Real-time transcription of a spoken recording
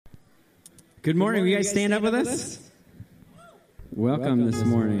Good morning. Will you guys stand up with us? Welcome this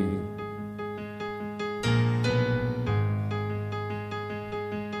morning.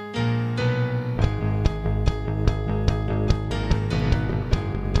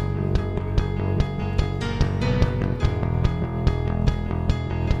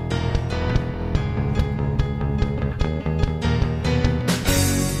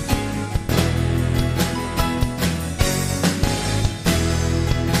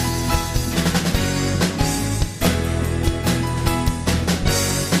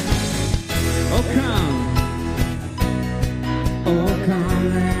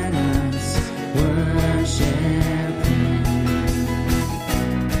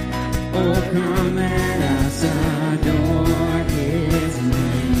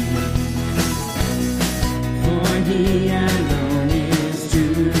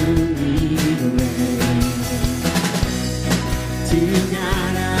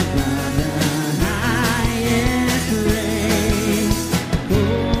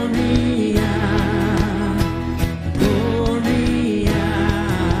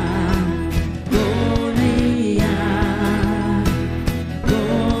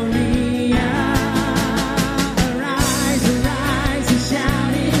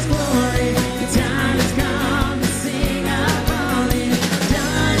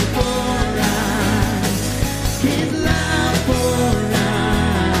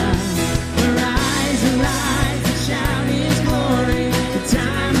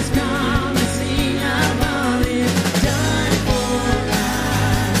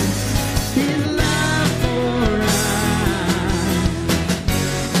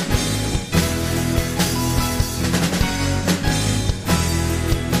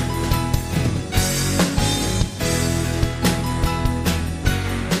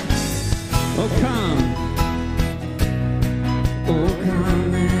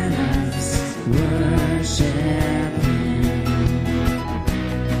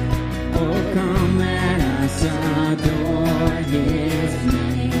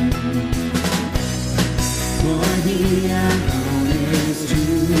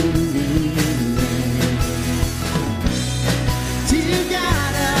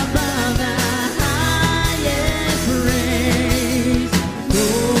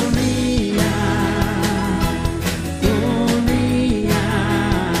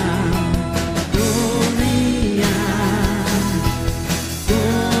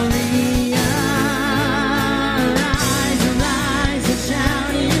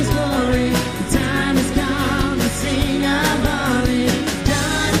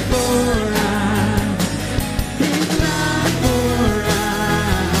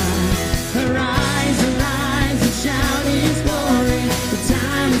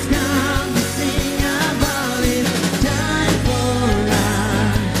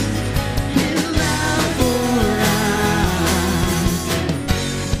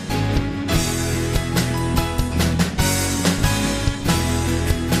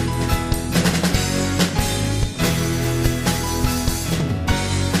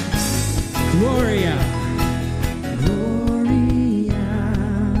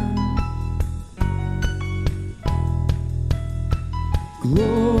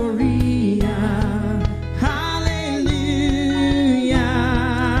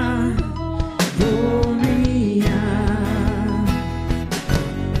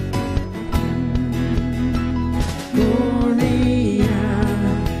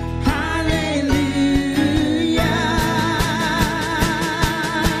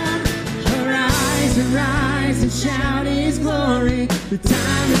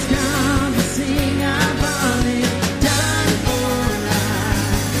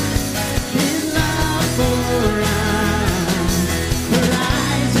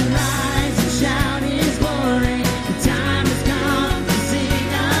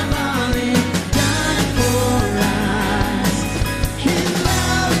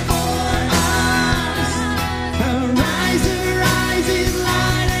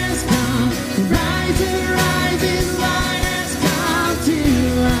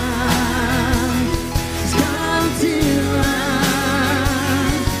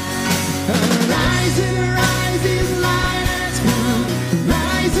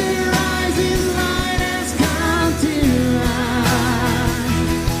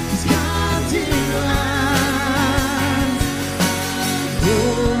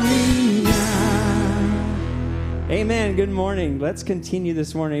 Let's continue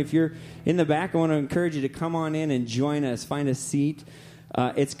this morning. If you're in the back, I want to encourage you to come on in and join us. Find a seat.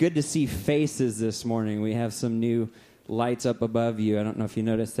 It's good to see faces this morning. We have some new lights up above you. I don't know if you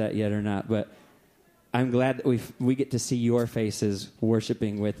noticed that yet or not, but I'm glad that we get to see your faces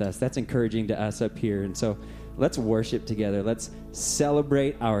worshiping with us. That's encouraging to us up here. And so let's worship together. Let's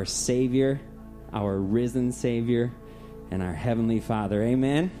celebrate our Savior, our risen Savior, and our Heavenly Father.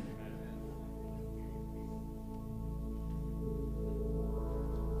 Amen.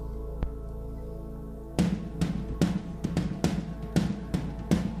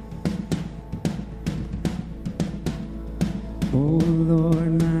 Oh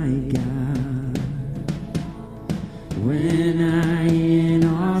Lord my God, when I in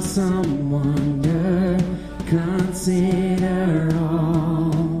awesome wonder consider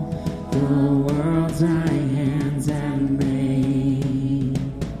all the worlds thy hands have made,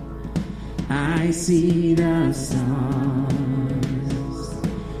 I see the stars,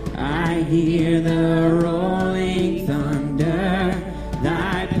 I hear the rolling thunder,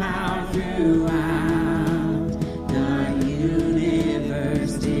 thy power throughout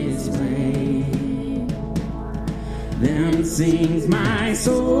then sings my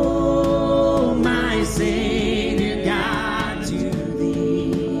soul, my Savior God, to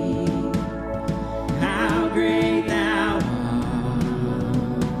thee. How great thou art,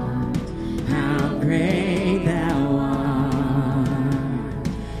 how great thou art.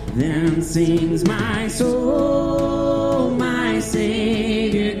 Then sings my soul, my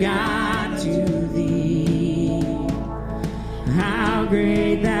Savior God, to thee. How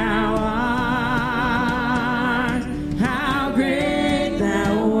great thou art.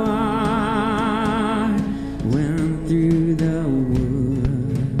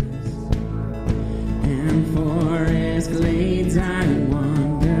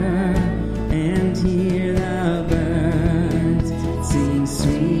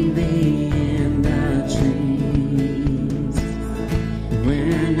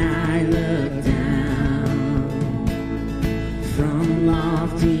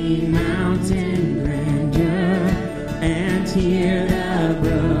 Hear the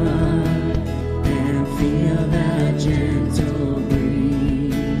brook and feel the gentle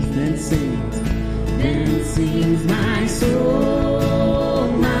breeze. Then sings my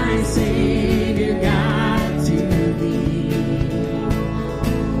soul, my Savior God, to thee.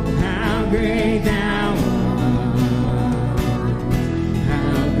 How great thou art,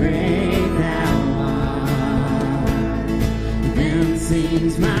 how great thou art. Then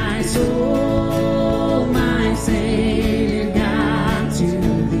sings my soul, my Savior.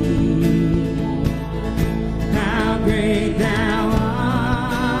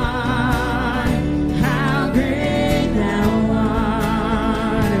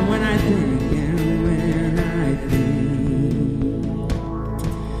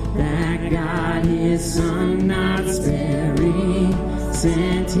 Son not sparing,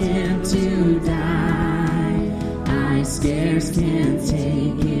 sent him to die. I scarce can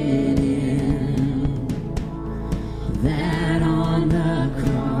take it in, that on the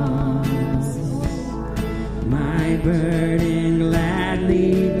cross my burden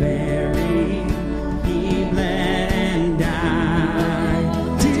gladly bearing, he bled and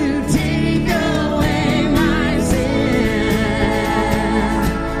died to take away my sin.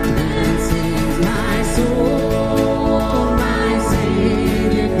 Soul, my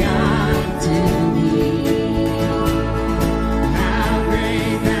Savior God, to thee. How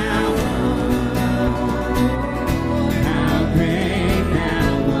great thou art, how great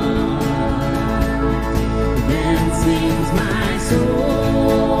thou art. Then sings my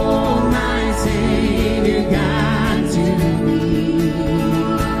soul, my Savior God, to thee.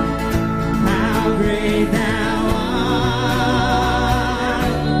 How great thou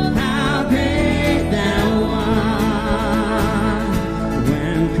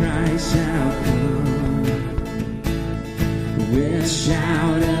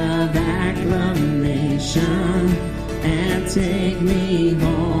shout of acclamation and take me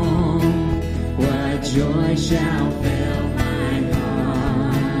home. What joy shall fill my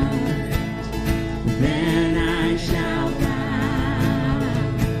heart? Then I shall bow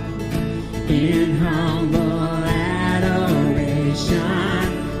in humble adoration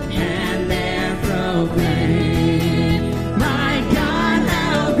and there proclaim, my God,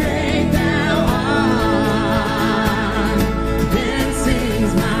 how great thou art. Then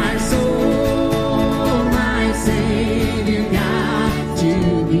sings my soul, my Savior God,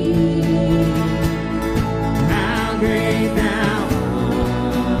 to thee. How great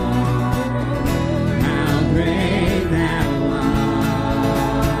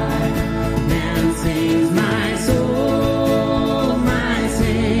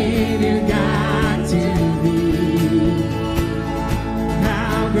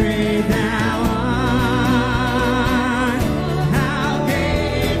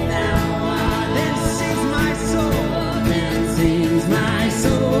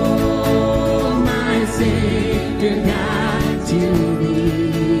Savior God to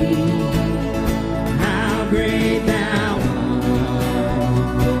thee. How great thou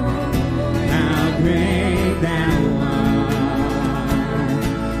art, how great thou art.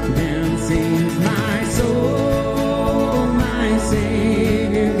 Then sings my soul, my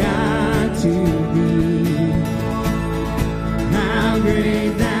Savior God to thee. How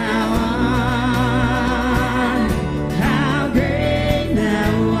great thou art, how great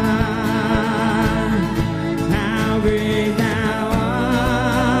thou art, how great thou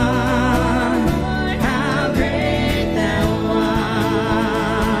art, how great thou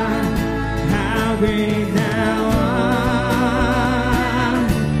art, how great thou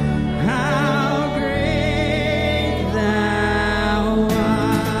art, how great thou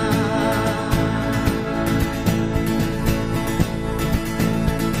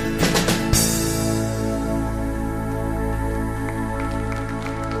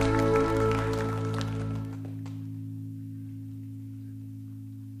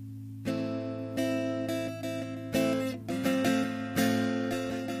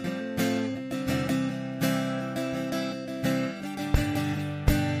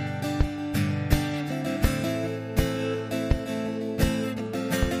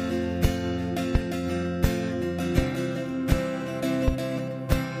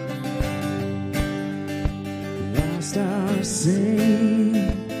lost are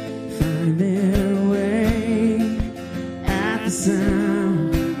saved, find their way at the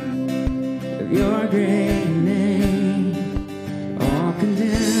sound of your great name. All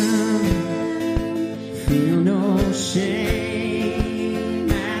condemned, feel no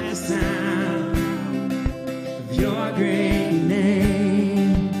shame at the sound of your great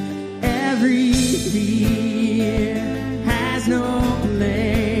name. Every fear has no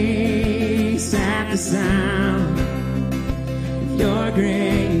place at the sound of your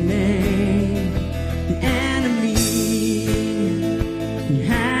great name. The enemy, he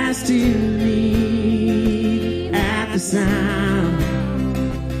has to leave at the sound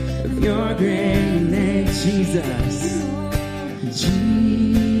of your great name. Jesus,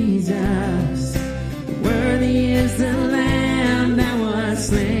 Jesus, worthy is the Lamb that was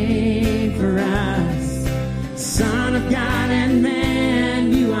slain for us. Son of God and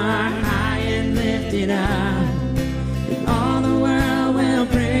man, you are high and lifted up. And all the world will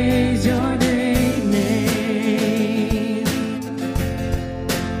praise your great name.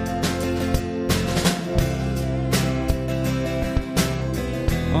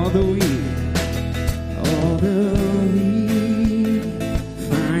 Although we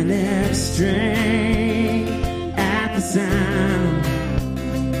find their strength at the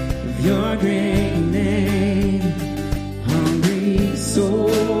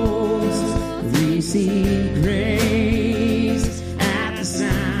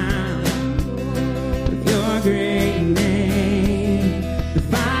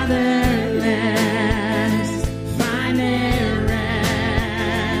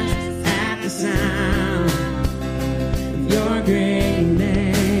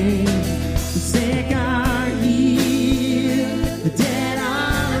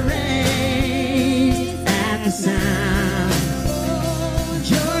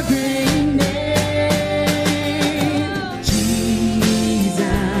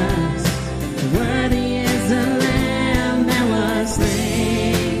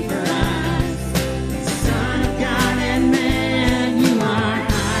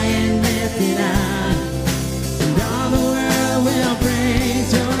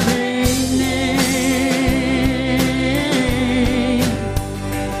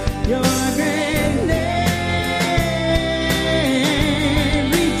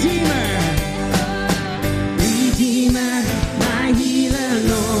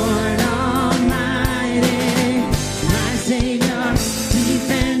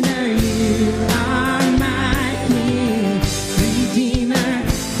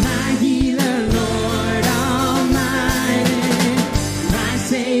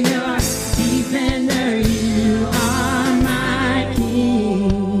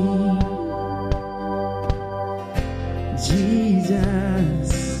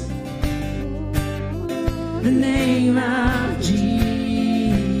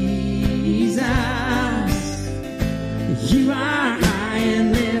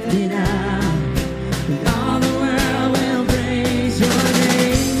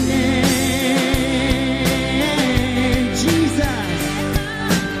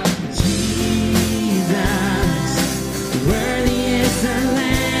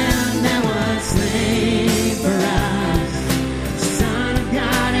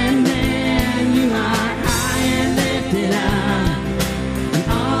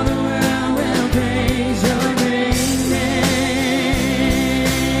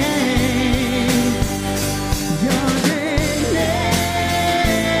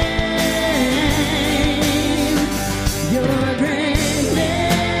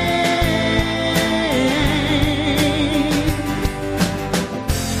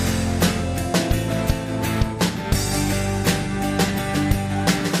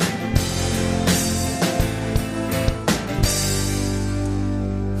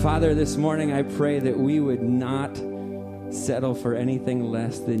Father, this morning I pray that we would not settle for anything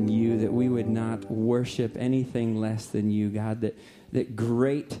less than you, that we would not worship anything less than you, God, that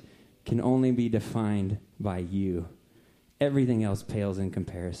great can only be defined by you. Everything else pales in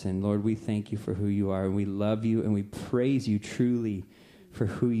comparison. Lord, we thank you for who you are, and we love you, and we praise you truly for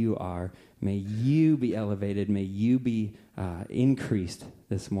who you are. May you be elevated. May you be increased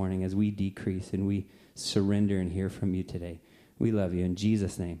this morning as we decrease and we surrender and hear from you today. We love you. In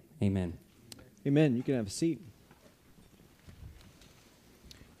Jesus' name, amen. Amen. You can have a seat.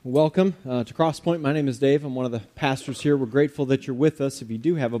 Welcome to Crosspoint. My name is Dave. I'm one of the pastors here. We're grateful that you're with us. If you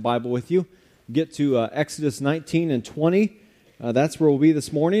do have a Bible with you, get to Exodus 19 and 20. That's where we'll be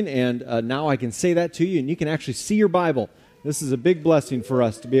this morning. And now I can say that to you, and you can actually see your Bible. This is a big blessing for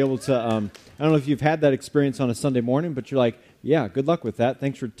us to be able to, I don't know if you've had that experience on a Sunday morning, but you're like, yeah, good luck with that.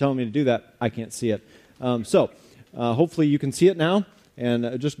 Thanks for telling me to do that. I can't see it. Hopefully you can see it now.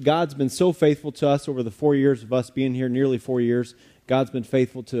 And just God's been so faithful to us over the 4 years of us being here, nearly 4 years. God's been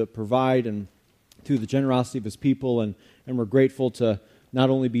faithful to provide and through the generosity of his people. And we're grateful to not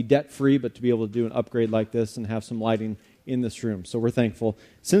only be debt-free, but to be able to do an upgrade like this and have some lighting in this room. So we're thankful.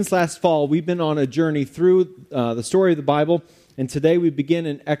 Since last fall, we've been on a journey through the story of the Bible, and today we begin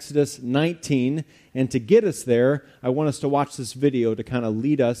in Exodus 19. And to get us there, I want us to watch this video to kind of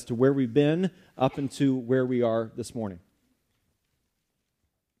lead us to where we've been up into where we are this morning.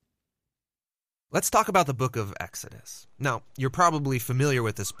 Let's talk about the book of Exodus. Now, you're probably familiar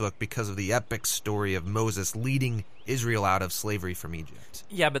with this book because of the epic story of Moses leading Israel out of slavery from Egypt.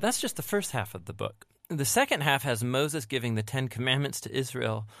 Yeah, but that's just the first half of the book. The second half has Moses giving the 10 Commandments to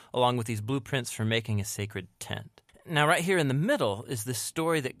Israel, along with these blueprints for making a sacred tent. Now, right here in the middle is the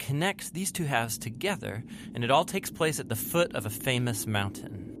story that connects these two halves together, and it all takes place at the foot of a famous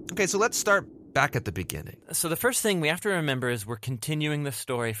mountain. Okay, so let's start back at the beginning. So the first thing we have to remember is we're continuing the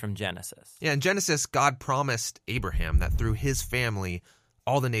story from Genesis. Yeah, in Genesis, God promised Abraham that through his family,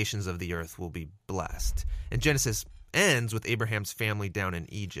 all the nations of the earth will be blessed. And Genesis ends with Abraham's family down in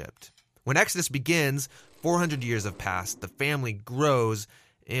Egypt. When Exodus begins, 400 years have passed, the family grows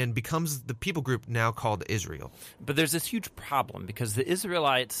and becomes the people group now called Israel. But there's this huge problem because the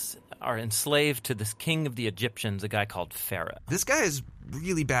Israelites are enslaved to this king of the Egyptians, a guy called Pharaoh. This guy is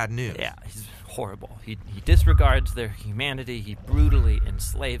really bad news. Yeah, he's horrible. He disregards their humanity, he brutally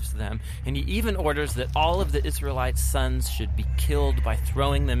enslaves them, and he even orders that all of the Israelites' sons should be killed by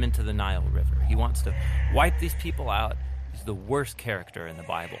throwing them into the Nile River. He wants to wipe these people out. He's the worst character in the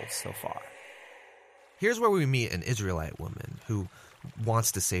Bible so far. Here's where we meet an Israelite woman who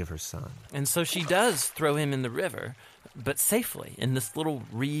wants to save her son. And so she does throw him in the river, but safely, in this little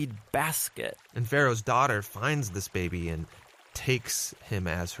reed basket. And Pharaoh's daughter finds this baby and takes him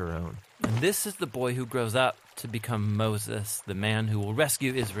as her own. And this is the boy who grows up to become Moses, the man who will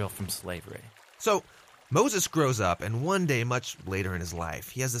rescue Israel from slavery. So Moses grows up, and one day, much later in his life,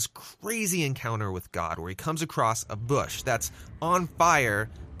 he has this crazy encounter with God where he comes across a bush that's on fire,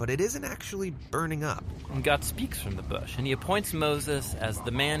 but it isn't actually burning up. And God speaks from the bush, and he appoints Moses as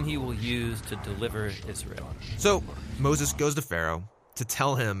the man he will use to deliver Israel. So Moses goes to Pharaoh to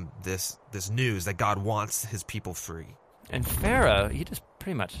tell him this news that God wants his people free. And Pharaoh, he just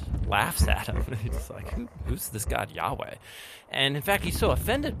pretty much laughs at him. He's like, who's this God Yahweh? And in fact, he's so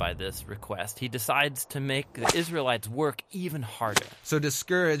offended by this request, he decides to make the Israelites work even harder. So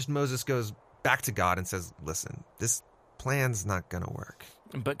discouraged, Moses goes back to God and says, listen, this plan's not going to work.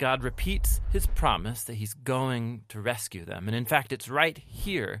 But God repeats his promise that he's going to rescue them. And in fact, it's right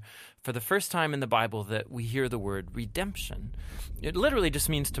here, for the first time in the Bible, that we hear the word redemption. It literally just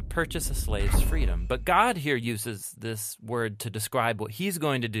means to purchase a slave's freedom. But God here uses this word to describe what he's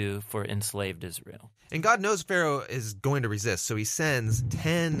going to do for enslaved Israel. And God knows Pharaoh is going to resist, so he sends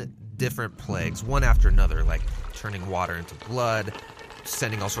 10 different plagues, one after another, like turning water into blood,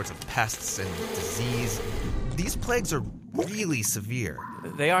 sending all sorts of pests and disease. These plagues are really severe.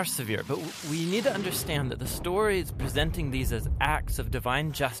 They are severe, but we need to understand that the story is presenting these as acts of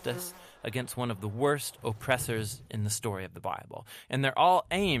divine justice against one of the worst oppressors in the story of the Bible. And they're all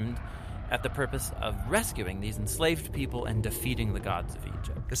aimed at the purpose of rescuing these enslaved people and defeating the gods of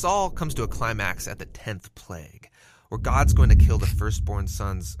Egypt. This all comes to a climax at the 10th plague, where God's going to kill the firstborn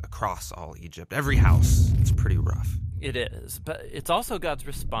sons across all Egypt. Every house. It's pretty rough. It is, but it's also God's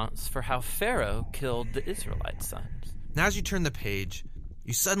response for how Pharaoh killed the Israelite sons. Now, as you turn the page,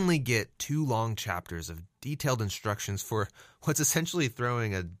 you suddenly get 2 long chapters of detailed instructions for what's essentially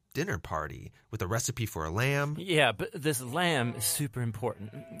throwing a dinner party with a recipe for a lamb. Yeah, but this lamb is super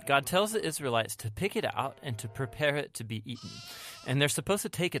important. God tells the Israelites to pick it out and to prepare it to be eaten. And they're supposed to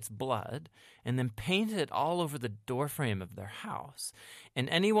take its blood and then paint it all over the doorframe of their house. And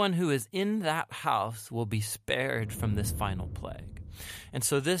anyone who is in that house will be spared from this final plague. And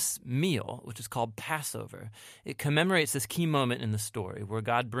so this meal, which is called Passover, it commemorates this key moment in the story where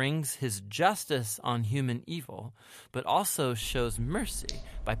God brings his justice on human evil, but also shows mercy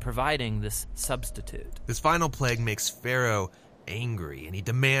by providing this substitute. This final plague makes Pharaoh angry, and he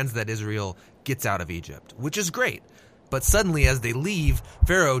demands that Israel gets out of Egypt, which is great. But suddenly, as they leave,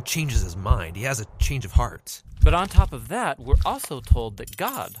 Pharaoh changes his mind. He has a change of heart. But on top of that, we're also told that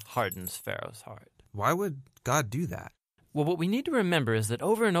God hardens Pharaoh's heart. Why would God do that? Well, what we need to remember is that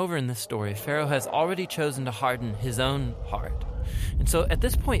over and over in this story, Pharaoh has already chosen to harden his own heart. And so at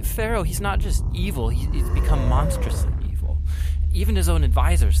this point, Pharaoh, he's not just evil, he's become monstrously evil. Even his own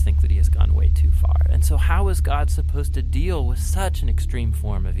advisors think that he has gone way too far. And so how is God supposed to deal with such an extreme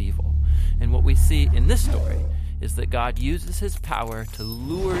form of evil? And what we see in this story is that God uses his power to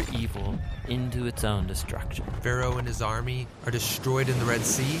lure evil into its own destruction. Pharaoh and his army are destroyed in the Red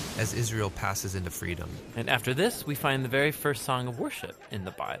Sea as Israel passes into freedom. And after this, we find the very first song of worship in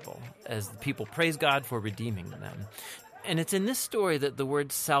the Bible, as the people praise God for redeeming them. And it's in this story that the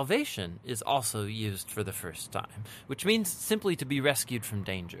word salvation is also used for the first time, which means simply to be rescued from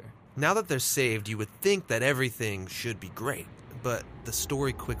danger. Now that they're saved, you would think that everything should be great. But the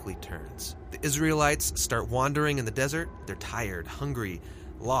story quickly turns. The Israelites start wandering in the desert. They're tired, hungry,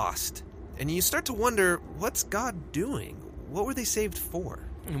 lost. And you start to wonder, what's God doing? What were they saved for?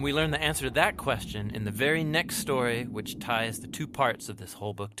 And we learn the answer to that question in the very next story, which ties the two parts of this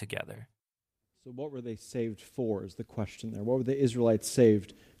whole book together. So what were they saved for is the question there. What were the Israelites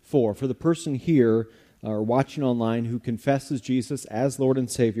saved for? For the person here or watching online who confesses Jesus as Lord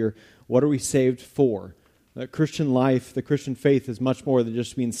and Savior, what are we saved for? The Christian life, the Christian faith is much more than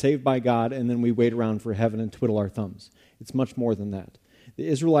just being saved by God and then we wait around for heaven and twiddle our thumbs. It's much more than that. The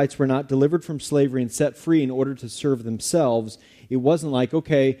Israelites were not delivered from slavery and set free in order to serve themselves. It wasn't like,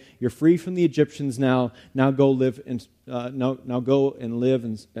 okay, you're free from the Egyptians now go live and now go and live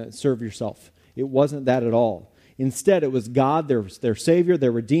and serve yourself. It wasn't that at all. Instead, it was God, their Savior,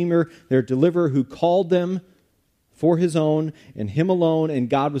 their Redeemer, their Deliverer, who called them for His own and Him alone, and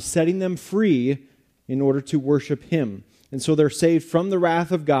God was setting them free in order to worship Him. And so they're saved from the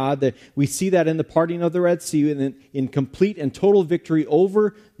wrath of God. We see that in the parting of the Red Sea, and in complete and total victory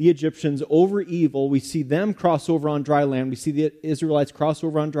over the Egyptians, over evil. We see them cross over on dry land. We see the Israelites cross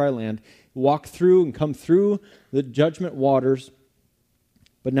over on dry land, walk through and come through the judgment waters.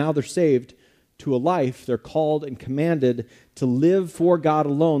 But now they're saved to a life. They're called and commanded to live for God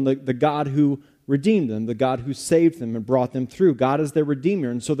alone, the God who redeemed them, the God who saved them and brought them through. God is their Redeemer,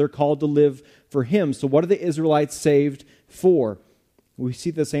 and so they're called to live for Him. So what are the Israelites saved for? We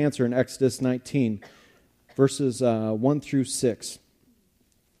see this answer in Exodus 19, verses 1 through 6.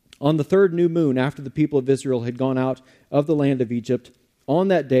 On the third new moon, after the people of Israel had gone out of the land of Egypt, on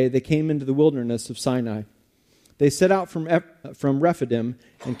that day they came into the wilderness of Sinai. They set out from Rephidim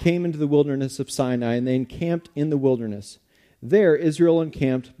and came into the wilderness of Sinai, and they encamped in the wilderness. There Israel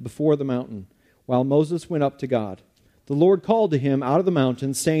encamped before the mountain, while Moses went up to God. The Lord called to him out of the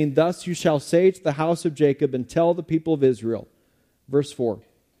mountain, saying, "Thus you shall say to the house of Jacob and tell the people of Israel." Verse 4,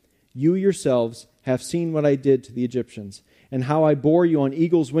 "You yourselves have seen what I did to the Egyptians, and how I bore you on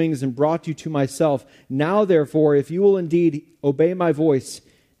eagle's wings and brought you to myself. Now therefore, if you will indeed obey my voice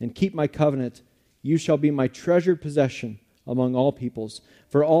and keep my covenant, you shall be my treasured possession among all peoples.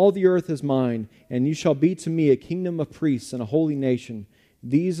 For all the earth is mine, and you shall be to me a kingdom of priests and a holy nation.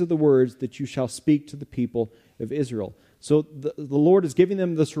 These are the words that you shall speak to the people of Israel." So the Lord is giving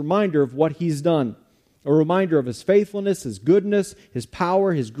them this reminder of what He's done. A reminder of His faithfulness, His goodness, His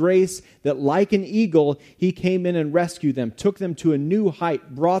power, His grace, that like an eagle, He came in and rescued them, took them to a new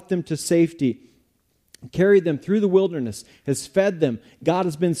height, brought them to safety, carried them through the wilderness, has fed them. God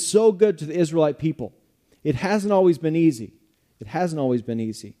has been so good to the Israelite people. It hasn't always been easy. It hasn't always been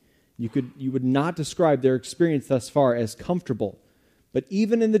easy. You would not describe their experience thus far as comfortable. But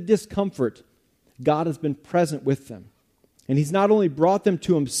even in the discomfort, God has been present with them. And He's not only brought them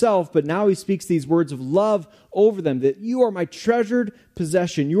to Himself, but now He speaks these words of love over them, that you are my treasured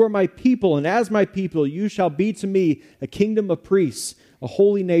possession. You are my people, and as my people, you shall be to me a kingdom of priests, a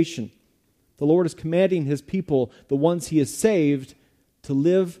holy nation. The Lord is commanding His people, the ones He has saved, to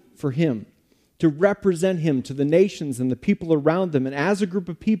live for Him, to represent Him to the nations and the people around them, and as a group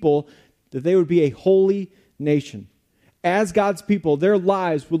of people, that they would be a holy nation. As God's people, their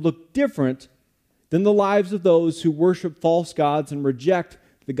lives would look different than the lives of those who worship false gods and reject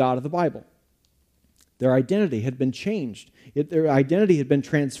the God of the Bible. Their identity had been changed. Their identity had been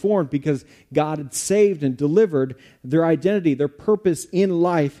transformed because God had saved and delivered. Their identity, their purpose in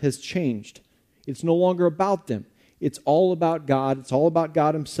life has changed. It's no longer about them. It's all about God. It's all about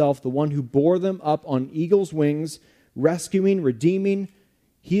God himself, the one who bore them up on eagle's wings, rescuing, redeeming.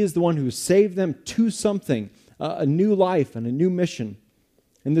 He is the one who saved them to something, a new life and a new mission.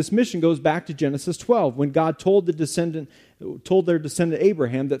 And this mission goes back to Genesis 12, when God told their descendant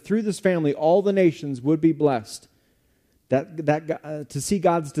Abraham that through this family all the nations would be blessed. To see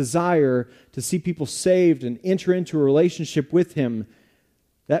God's desire to see people saved and enter into a relationship with him,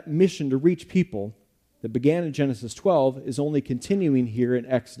 that mission to reach people that began in Genesis 12 is only continuing here in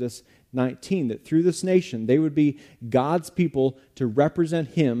Exodus 19, that through this nation they would be God's people to represent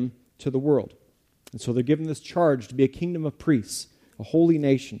him to the world. And so they're given this charge to be a kingdom of priests, a holy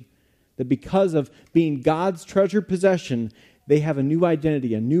nation, that because of being God's treasured possession, they have a new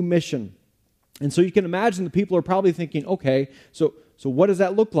identity, a new mission. And so you can imagine the people are probably thinking, okay, so what does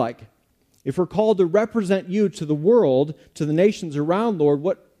that look like? If we're called to represent you to the world, to the nations around,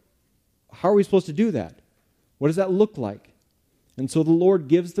 Lord, how are we supposed to do that? What does that look like? And so the Lord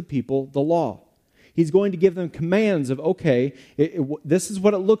gives the people the law. He's going to give them commands of, okay, this is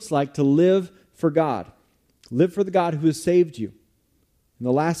what it looks like to live for God. Live for the God who has saved you. In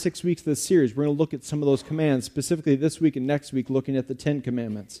the last 6 weeks of this series, we're going to look at some of those commands, specifically this week and next week, looking at the 10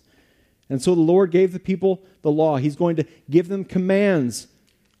 Commandments. And so the Lord gave the people the law. He's going to give them commands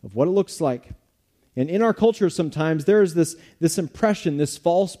of what it looks like. And in our culture sometimes there is this impression, this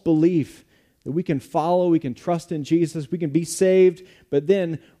false belief that we can follow, we can trust in Jesus, we can be saved, but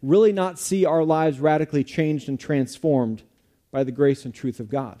then really not see our lives radically changed and transformed by the grace and truth of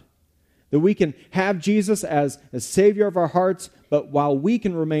God. That we can have Jesus as Savior of our hearts, but while we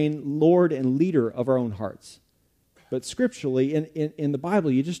can remain Lord and leader of our own hearts. But scripturally, in the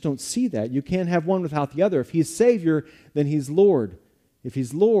Bible, you just don't see that. You can't have one without the other. If he's Savior, then he's Lord. If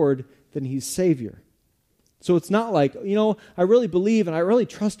he's Lord, then he's Savior. So it's not like, I really believe and I really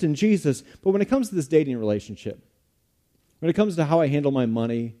trust in Jesus, but when it comes to this dating relationship, when it comes to how I handle my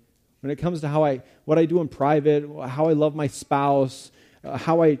money, when it comes to what I do in private, how I love my spouse,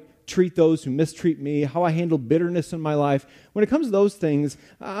 how I treat those who mistreat me, how I handle bitterness in my life, when it comes to those things,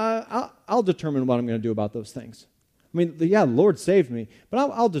 I'll determine what I'm going to do about those things. I mean, the Lord saved me, but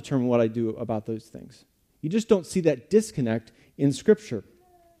I'll determine what I do about those things. You just don't see that disconnect in Scripture.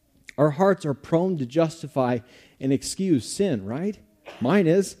 Our hearts are prone to justify and excuse sin, right? Mine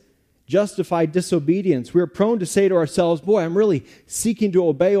is justify disobedience. We're prone to say to ourselves, boy, I'm really seeking to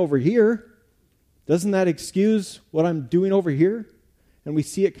obey over here. Doesn't that excuse what I'm doing over here? And we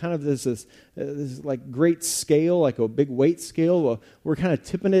see it kind of this like great scale, like a big weight scale. We're kind of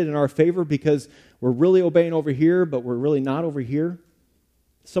tipping it in our favor because we're really obeying over here, but we're really not over here.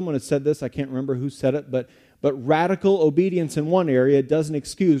 Someone has said this, I can't remember who said it, but radical obedience in one area doesn't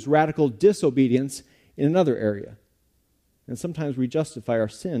excuse radical disobedience in another area. And sometimes we justify our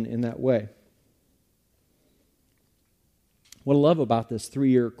sin in that way. What I love about this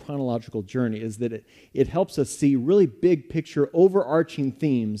 3-year chronological journey is that it helps us see really big picture, overarching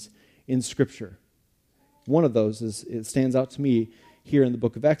themes in Scripture. One of those it stands out to me here in the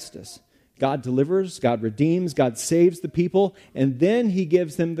book of Exodus. God delivers, God redeems, God saves the people, and then he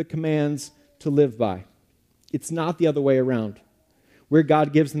gives them the commands to live by. It's not the other way around. Where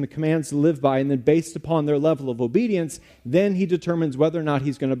God gives them the commands to live by, and then based upon their level of obedience, then he determines whether or not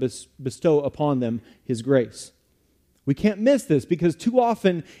he's going to bestow upon them his grace. We can't miss this because too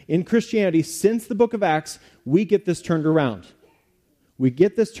often in Christianity, since the book of Acts, we get this turned around. We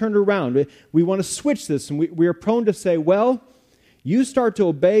get this turned around. We want to switch this, and we are prone to say, well, you start to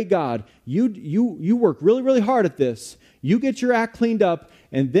obey God. You work really, really hard at this. You get your act cleaned up,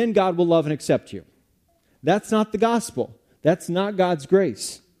 and then God will love and accept you. That's not the gospel. That's not God's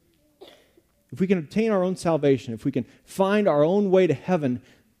grace. If we can obtain our own salvation, if we can find our own way to heaven,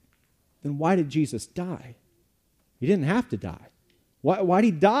 then why did Jesus die? He didn't have to die. Why did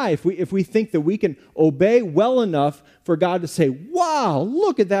he die if we think that we can obey well enough for God to say, wow,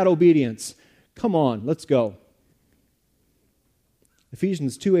 look at that obedience. Come on, let's go.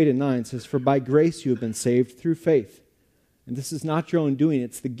 Ephesians 2:8-9 says, for by grace you have been saved through faith. And this is not your own doing.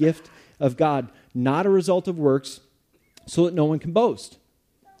 It's the gift of God, not a result of works, so that no one can boast.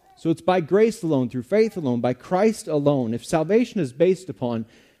 So it's by grace alone, through faith alone, by Christ alone. If salvation is based upon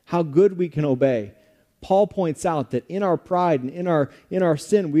how good we can obey, Paul points out that in our pride and in our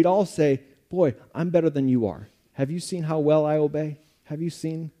sin, we'd all say, boy, I'm better than you are. Have you seen how well I obey? Have you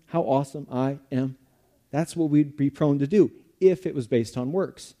seen how awesome I am? That's what we'd be prone to do if it was based on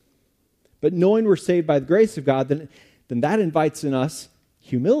works. But knowing we're saved by the grace of God, then that invites in us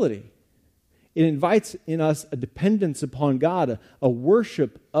humility. It invites in us a dependence upon God, a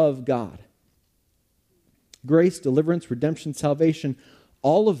worship of God. Grace, deliverance, redemption, salvation,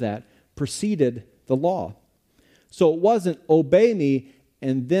 all of that preceded the law. So it wasn't obey me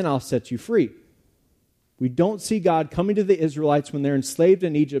and then I'll set you free. We don't see God coming to the Israelites when they're enslaved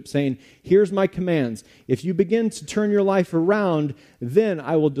in Egypt saying, here's my commands. If you begin to turn your life around, then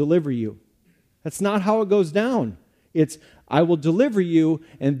I will deliver you. That's not how it goes down. It's, I will deliver you,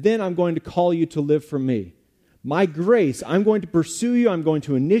 and then I'm going to call you to live for me. My grace, I'm going to pursue you. I'm going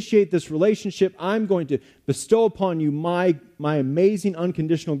to initiate this relationship. I'm going to bestow upon you my amazing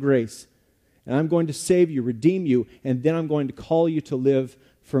unconditional grace. And I'm going to save you, redeem you, and then I'm going to call you to live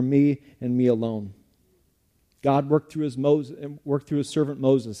for me and me alone. God worked through his servant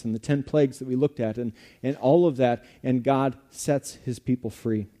Moses and the 10 plagues that we looked at and all of that, and God sets his people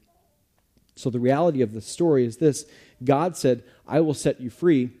free. So the reality of the story is this: God said, I will set you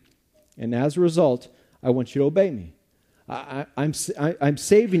free, and as a result, I want you to obey me. I'm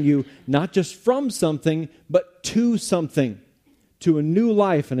saving you not just from something, but to something, to a new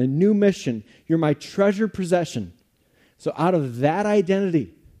life and a new mission. You're my treasured possession. So out of that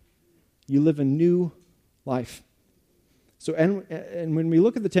identity, you live a new life. So, and when we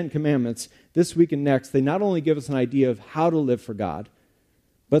look at the 10 Commandments, this week and next, they not only give us an idea of how to live for God,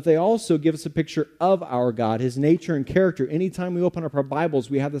 but they also give us a picture of our God, his nature and character. Anytime we open up our Bibles,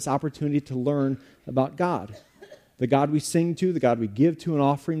 we have this opportunity to learn about God. The God we sing to, the God we give to in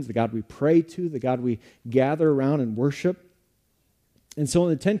offerings, the God we pray to, the God we gather around and worship. And so in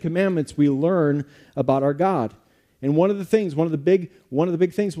the 10 Commandments, we learn about our God. And one of the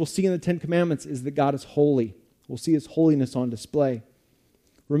big things we'll see in the 10 Commandments is that God is holy. We'll see his holiness on display.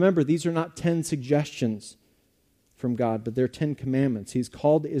 Remember, these are not 10 suggestions from God, but they're 10 commandments. He's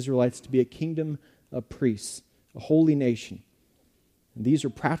called the Israelites to be a kingdom of priests, a holy nation. And these are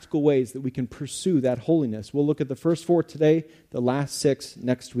practical ways that we can pursue that holiness. We'll look at the first 4 today, the last 6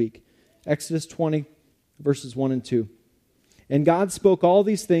 next week. Exodus 20, verses 1 and 2. And God spoke all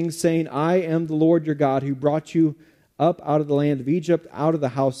these things, saying, I am the Lord your God, who brought you up out of the land of Egypt, out of the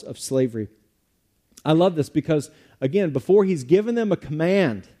house of slavery. I love this because, again, before he's given them a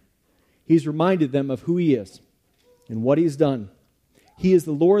command, he's reminded them of who he is and what he's done. He is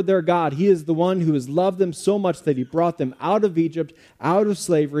the Lord their God. He is the one who has loved them so much that he brought them out of Egypt, out of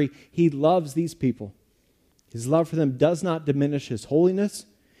slavery. He loves these people. His love for them does not diminish his holiness.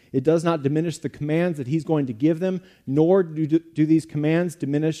 It does not diminish the commands that he's going to give them, nor do these commands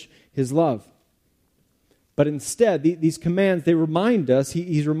diminish his love. But instead, these commands, they remind us,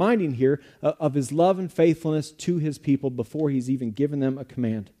 he's reminding here of his love and faithfulness to his people before he's even given them a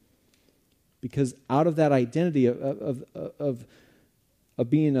command. Because out of that identity of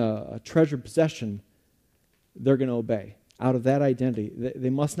being a treasured possession, they're going to obey. Out of that identity,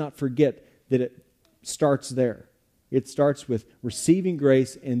 they must not forget that it starts there. It starts with receiving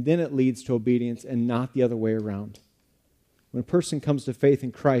grace, and then it leads to obedience, and not the other way around. When a person comes to faith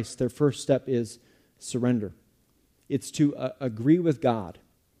in Christ, their first step is surrender. It's to agree with God,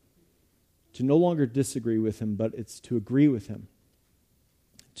 to no longer disagree with him, but it's to agree with him,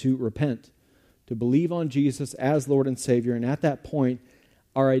 to repent, to believe on Jesus as Lord and Savior. And at that point,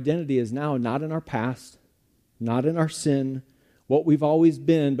 our identity is now not in our past, not in our sin, what we've always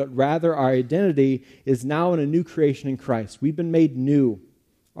been, but rather our identity is now in a new creation in Christ. We've been made new.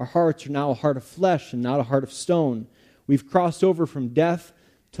 Our hearts are now a heart of flesh and not a heart of stone. We've crossed over from death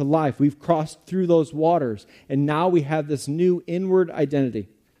to life. We've crossed through those waters, and now we have this new inward identity.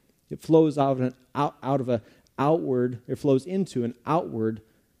 It flows into an outward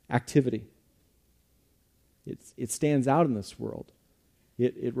activity. It stands out in this world.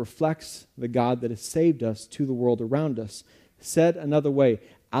 It reflects the God that has saved us to the world around us. Said another way,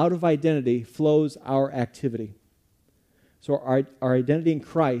 out of identity flows our activity. So our identity in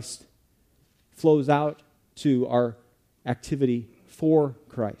Christ flows out to our activity for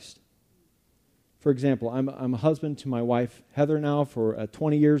Christ. For example, I'm a husband to my wife Heather now for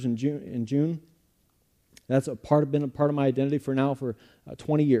 20 years in June. That's been a part of my identity for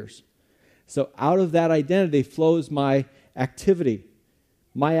 20 years. So out of that identity flows my activity.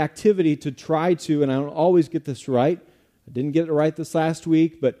 My activity to try to, and I don't always get this right, I didn't get it right this last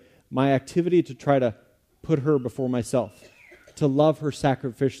week, but my activity to try to put her before myself, to love her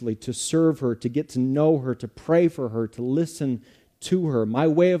sacrificially, to serve her, to get to know her, to pray for her, to listen to her. My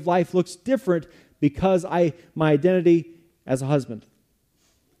way of life looks different because my identity as a husband.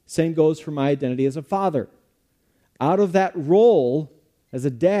 Same goes for my identity as a father. Out of that role as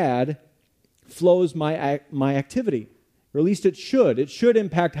a dad flows my activity, or at least it should. It should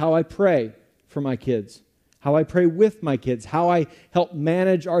impact how I pray for my kids, how I pray with my kids, how I help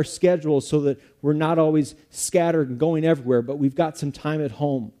manage our schedule so that we're not always scattered and going everywhere, but we've got some time at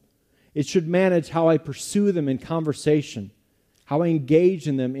home. It should manage how I pursue them in conversation, how I engage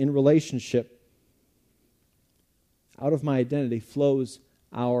in them in relationship. Out of my identity flows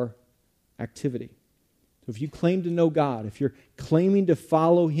our activity. So if you claim to know God, if you're claiming to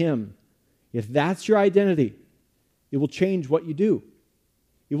follow Him, if that's your identity, it will change what you do.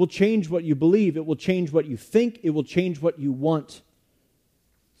 It will change what you believe. It will change what you think. It will change what you want.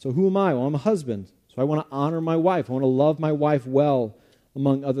 So who am I? Well, I'm a husband. So I want to honor my wife. I want to love my wife well,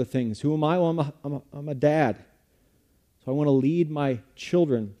 among other things. Who am I? Well, I'm a dad. So I want to lead my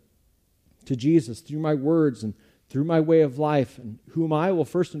children to Jesus through my words and through my way of life. And who am I? Well,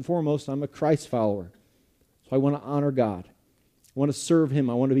 first and foremost, I'm a Christ follower. So I want to honor God. I want to serve Him.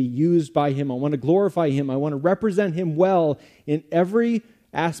 I want to be used by Him. I want to glorify Him. I want to represent Him well in every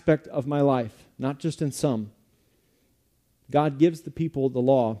aspect of my life, not just in some. God gives the people the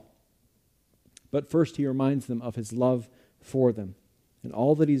law, but first He reminds them of His love for them and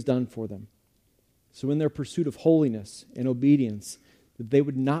all that He's done for them. So in their pursuit of holiness and obedience, that they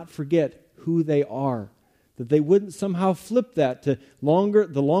would not forget who they are, that they wouldn't somehow flip that to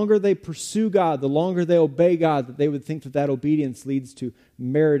the longer they pursue God, the longer they obey God, that they would think that obedience leads to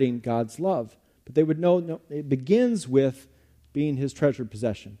meriting God's love. But they would know, no, it begins with being His treasured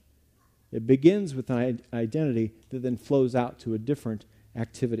possession. It begins with an identity that then flows out to a different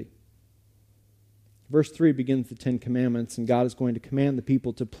activity. Verse 3 begins the Ten Commandments, and God is going to command the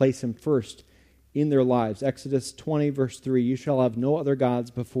people to place Him first in their lives. Exodus 20, verse 3, "You shall have no other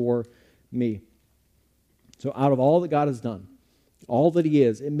gods before me." So out of all that God has done, all that He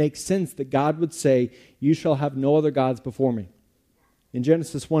is, it makes sense that God would say, "You shall have no other gods before me." In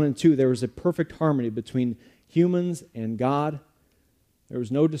Genesis 1 and 2, there was a perfect harmony between humans and God. There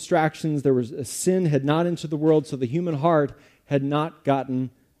was no distractions. Sin had not entered the world, so the human heart had not gotten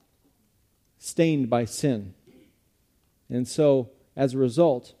stained by sin. And so, as a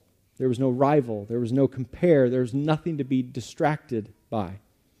result, there was no rival, there was no compare, there was nothing to be distracted by.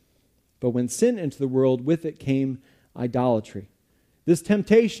 But when sin entered the world, with it came idolatry. This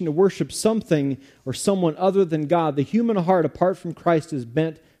temptation to worship something or someone other than God, the human heart, apart from Christ, is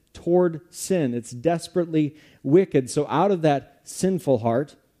bent toward sin. It's desperately wicked. So out of that sinful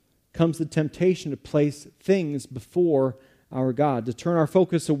heart comes the temptation to place things before our God, to turn our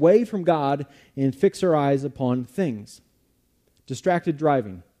focus away from God and fix our eyes upon things. Distracted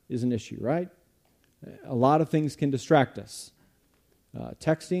driving is an issue, right? A lot of things can distract us.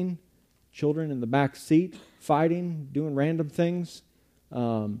 Texting, children in the back seat, fighting, doing random things,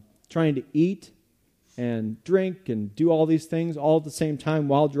 trying to eat and drink and do all these things all at the same time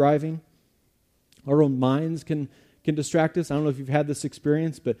while driving. Our own minds can distract us. I don't know if you've had this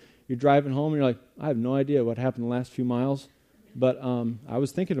experience, but you're driving home and you're like, I have no idea what happened the last few miles, but I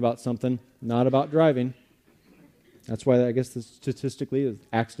was thinking about something, not about driving. That's why I guess statistically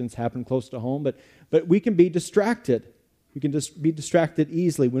accidents happen close to home, but we can be distracted. We can just be distracted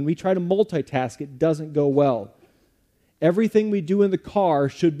easily. When we try to multitask, it doesn't go well. Everything we do in the car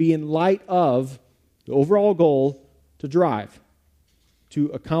should be in light of the overall goal to drive, to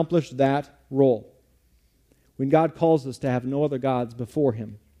accomplish that role. When God calls us to have no other gods before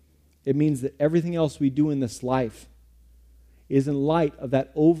Him, it means that everything else we do in this life is in light of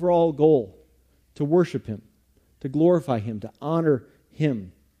that overall goal to worship Him, to glorify Him, to honor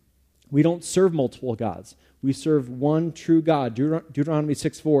Him. We don't serve multiple gods. We serve one true God. Deuteronomy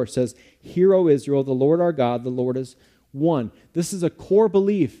 6:4 says, "Hear, O Israel, the Lord our God, the Lord is one." This is a core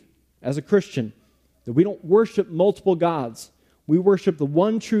belief as a Christian, that we don't worship multiple gods. We worship the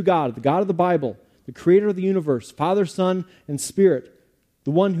one true God, the God of the Bible, the creator of the universe, Father, Son, and Spirit,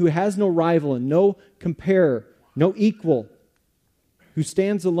 the one who has no rival and no comparer, no equal, who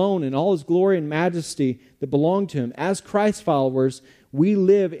stands alone in all His glory and majesty that belong to Him. As Christ followers, we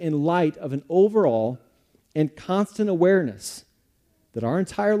live in light of an overall and constant awareness that our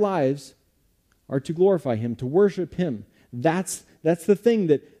entire lives are to glorify Him, to worship Him. That's the thing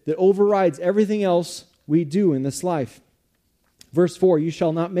that overrides everything else we do in this life. Verse 4, "You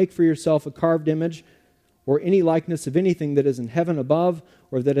shall not make for yourself a carved image or any likeness of anything that is in heaven above,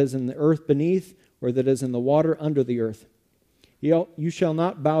 or that is in the earth beneath, or that is in the water under the earth. You shall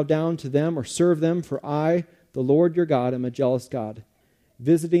not bow down to them or serve them, for I, the Lord your God, am a jealous God,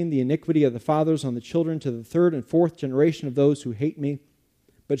 visiting the iniquity of the fathers on the children to the third and fourth generation of those who hate me,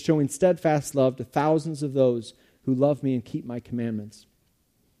 but showing steadfast love to thousands of those who love me and keep my commandments."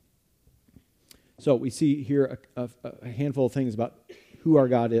 So we see here a handful of things about who our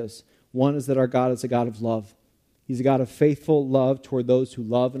God is. One is that our God is a God of love. He's a God of faithful love toward those who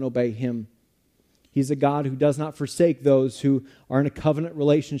love and obey Him. He's a God who does not forsake those who are in a covenant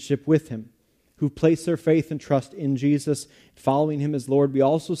relationship with Him, who place their faith and trust in Jesus, following Him as Lord. We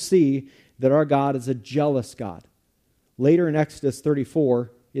also see that our God is a jealous God. Later in Exodus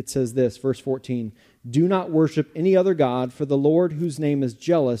 34, it says this, verse 14, "Do not worship any other God, for the Lord whose name is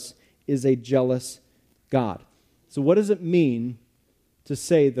jealous is a jealous God." So what does it mean to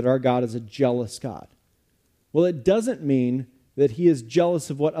say that our God is a jealous God? Well, it doesn't mean that He is jealous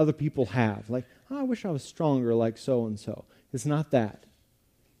of what other people have. Like, oh, I wish I was stronger like so-and-so. It's not that.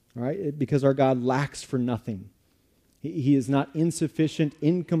 All right? Because our God lacks for nothing. He is not insufficient,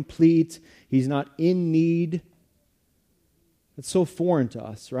 incomplete. He's not in need. It's so foreign to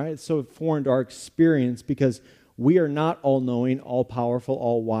us, right? It's so foreign to our experience because we are not all-knowing, all-powerful,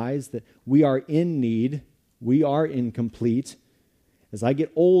 all-wise, that we are in need. We are incomplete. As I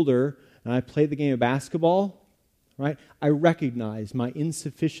get older and I play the game of basketball, right, I recognize my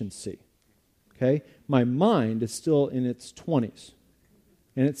insufficiency. Okay? My mind is still in its 20s.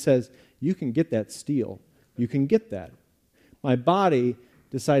 And it says, you can get that steal. You can get that. My body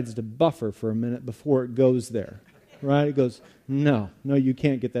decides to buffer for a minute before it goes there. Right? It goes, no, you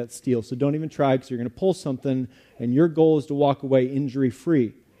can't get that steal. So don't even try because you're going to pull something and your goal is to walk away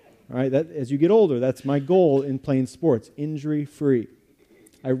injury-free. All right? That, as you get older, that's my goal in playing sports, injury-free.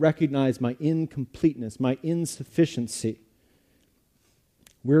 I recognize my incompleteness, my insufficiency.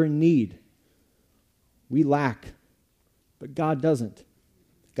 We're in need. We lack. But God doesn't.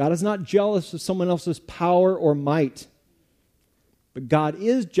 God is not jealous of someone else's power or might. But God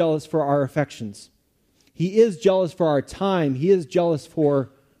is jealous for our affections. He is jealous for our time. He is jealous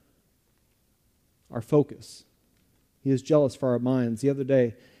for our focus. He is jealous for our minds. The other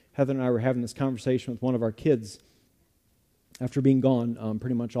day, Heather and I were having this conversation with one of our kids after being gone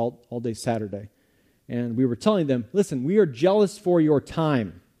pretty much all day Saturday. And we were telling them, listen, we are jealous for your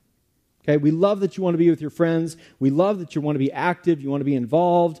time. Okay, we love that you want to be with your friends. We love that you want to be active, you want to be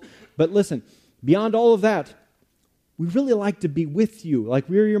involved. But listen, beyond all of that, we really like to be with you. Like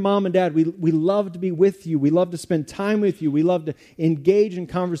we're your mom and dad. We love to be with you. We love to spend time with you. We love to engage in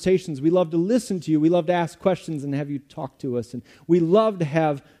conversations. We love to listen to you. We love to ask questions and have you talk to us. And we love to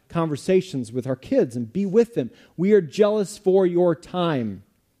have conversations with our kids and be with them. We are jealous for your time.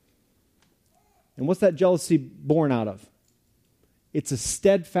 And what's that jealousy born out of? It's a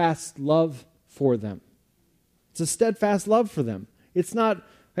steadfast love for them. It's a steadfast love for them. It's not,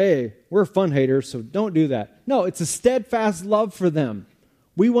 hey, we're fun haters, so don't do that. No, it's a steadfast love for them.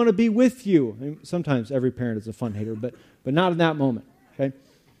 We want to be with you. I mean, sometimes every parent is a fun hater, but not in that moment. Okay?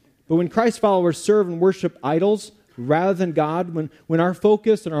 But when Christ followers serve and worship idols rather than God, when our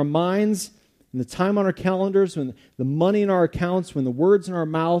focus and our minds and the time on our calendars, when the money in our accounts, when the words in our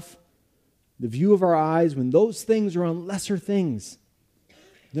mouth, the view of our eyes, when those things are on lesser things,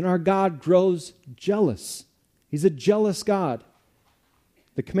 then our God grows jealous. He's a jealous God.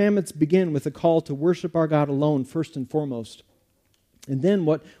 The commandments begin with a call to worship our God alone, first and foremost. And then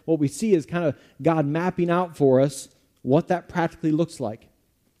what we see is kind of God mapping out for us what that practically looks like.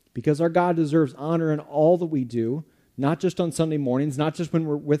 Because our God deserves honor in all that we do, not just on Sunday mornings, not just when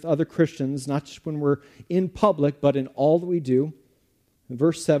we're with other Christians, not just when we're in public, but in all that we do. In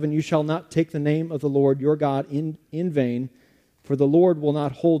verse 7, you shall not take the name of the Lord your God in vain, for the Lord will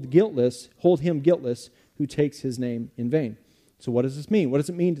not hold him guiltless who takes his name in vain. So what does this mean? What does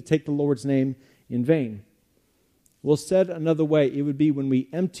it mean to take the Lord's name in vain? Well, said another way, it would be when we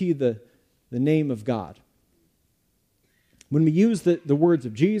empty the name of God. When we use the words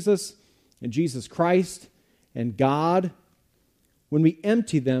of Jesus and Jesus Christ and God, when we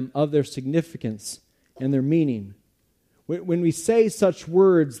empty them of their significance and their meaning. When we say such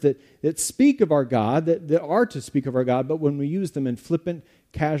words that speak of our God, that are to speak of our God, but when we use them in flippant,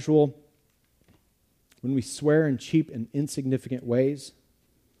 casual, when we swear in cheap and insignificant ways.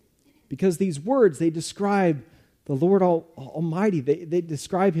 Because these words, they describe the Lord Almighty. They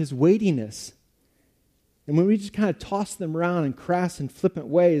describe His weightiness. And when we just kind of toss them around in crass and flippant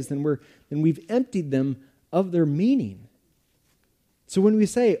ways, then we've emptied them of their meaning. So when we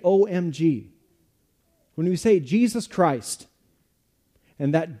say OMG, when we say Jesus Christ,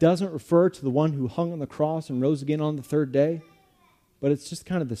 and that doesn't refer to the one who hung on the cross and rose again on the third day, but it's just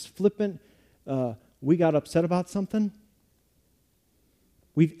kind of this flippant, we got upset about something,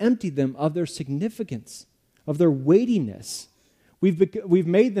 we've emptied them of their significance, of their weightiness. We've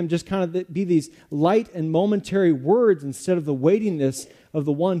made them just kind of be these light and momentary words instead of the weightiness of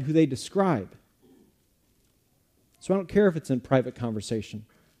the one who they describe. So I don't care if it's in private conversation.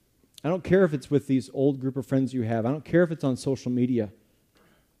 I don't care if it's with these old group of friends you have. I don't care if it's on social media.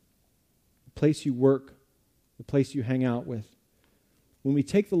 The place you work, the place you hang out with. When we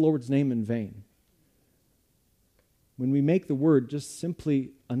take the Lord's name in vain, when we make the word just simply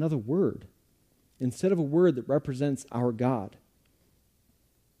another word instead of a word that represents our God.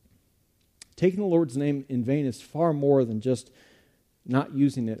 Taking the Lord's name in vain is far more than just not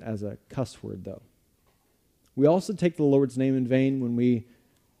using it as a cuss word, though. We also take the Lord's name in vain when we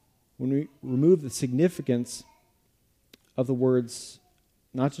remove the significance of the words,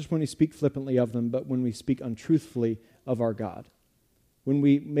 not just when we speak flippantly of them, but when we speak untruthfully of our God. When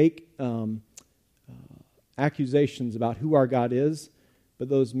we make accusations about who our God is, but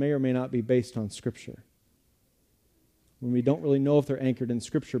those may or may not be based on Scripture. When we don't really know if they're anchored in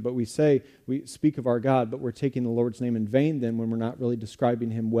Scripture, but we speak of our God, but we're taking the Lord's name in vain then when we're not really describing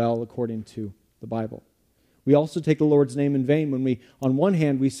Him well according to the Bible. We also take the Lord's name in vain when on one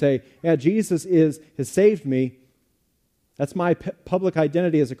hand, we say, yeah, Jesus has saved me. That's my public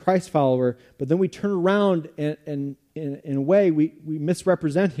identity as a Christ follower. But then we turn around and in a way, we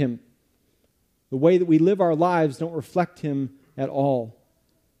misrepresent Him. The way that we live our lives don't reflect Him at all.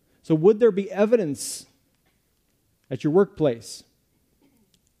 So would there be evidence at your workplace,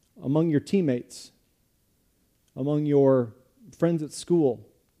 among your teammates, among your friends at school,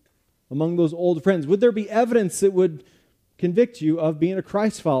 among those old friends? Would there be evidence that would convict you of being a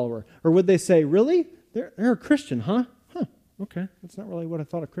Christ follower? Or would they say, really? They're a Christian, huh? Okay, that's not really what I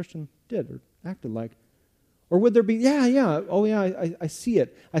thought a Christian did or acted like. Or would there be, I see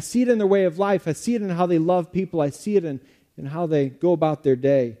it. I see it in their way of life. I see it in how they love people. I see it in how they go about their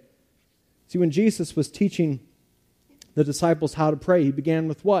day. See, when Jesus was teaching the disciples how to pray, He began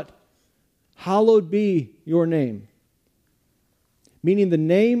with what? Hallowed be your name. Meaning the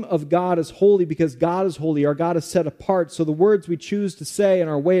name of God is holy because God is holy. Our God is set apart. So the words we choose to say in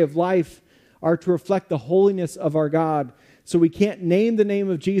our way of life are to reflect the holiness of our God. So we can't name the name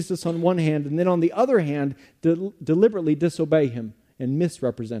of Jesus on one hand and then on the other hand deliberately disobey Him and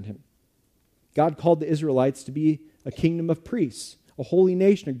misrepresent Him. God called the Israelites to be a kingdom of priests, a holy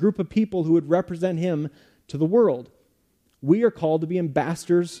nation, a group of people who would represent Him to the world. We are called to be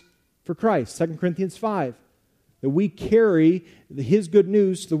ambassadors for Christ, 2 Corinthians 5. That we carry His good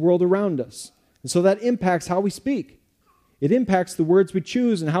news to the world around us. And so that impacts how we speak. It impacts the words we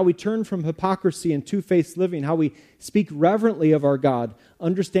choose and how we turn from hypocrisy and two-faced living, how we speak reverently of our God,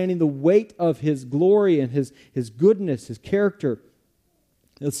 understanding the weight of His glory and His goodness, His character,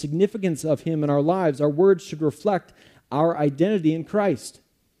 the significance of Him in our lives. Our words should reflect our identity in Christ.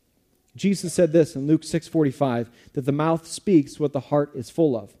 Jesus said this in Luke 6:45, that the mouth speaks what the heart is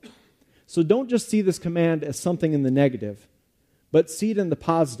full of. So don't just see this command as something in the negative, but see it in the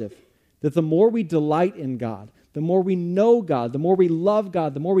positive. That the more we delight in God, the more we know God, the more we love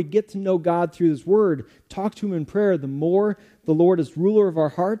God, the more we get to know God through His Word, talk to Him in prayer, the more the Lord is ruler of our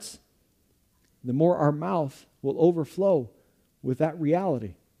hearts, the more our mouth will overflow with that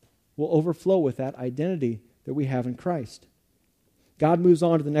reality, will overflow with that identity that we have in Christ. God moves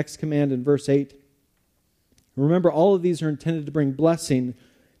on to the next command in verse 8. Remember, all of these are intended to bring blessing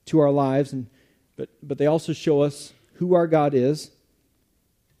to our lives, but they also show us who our God is,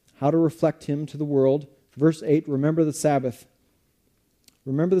 how to reflect Him to the world. Verse 8, remember the Sabbath.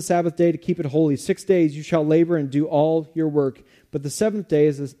 Remember the Sabbath day to keep it holy. 6 days you shall labor and do all your work, but the seventh day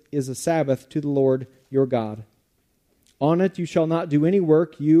is a Sabbath to the Lord your God. On it you shall not do any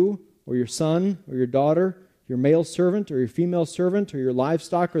work, you or your son or your daughter, your male servant or your female servant, or your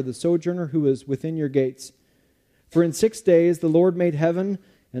livestock or the sojourner who is within your gates. For in 6 days the Lord made heaven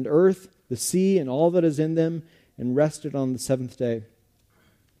and earth, the sea, and all that is in them, and rested on the seventh day.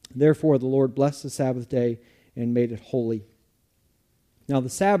 Therefore the Lord blessed the Sabbath day and made it holy. Now the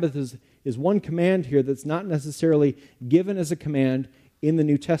Sabbath is one command here that's not necessarily given as a command in the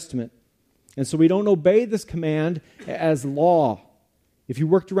New Testament. And so we don't obey this command as law. If you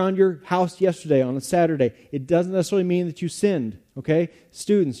worked around your house yesterday on a Saturday, it doesn't necessarily mean that you sinned, okay?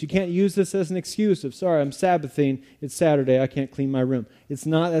 Students, you can't use this as an excuse of, sorry, I'm Sabbathing, it's Saturday, I can't clean my room. That's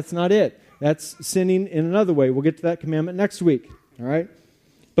not it. That's sinning in another way. We'll get to that commandment next week, all right?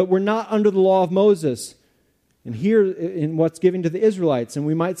 But we're not under the law of Moses. And here in what's given to the Israelites, and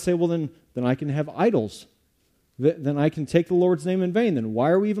we might say, well, then I can have idols. Then I can take the Lord's name in vain. Then why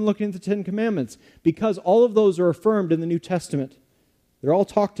are we even looking at the Ten Commandments? Because all of those are affirmed in the New Testament. They're all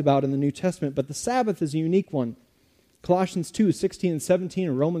talked about in the New Testament, but the Sabbath is a unique one. Colossians 2:16 and 17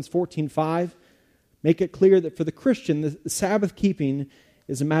 and Romans 14:5 make it clear that for the Christian, the Sabbath keeping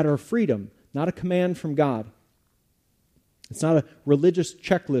is a matter of freedom, not a command from God. It's not a religious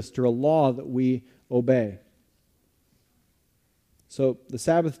checklist or a law that we obey. So the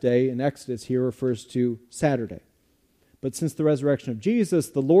Sabbath day in Exodus here refers to Saturday. But since the resurrection of Jesus,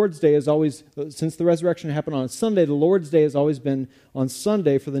 the Lord's Day is always, since the resurrection happened on Sunday, the Lord's Day has always been on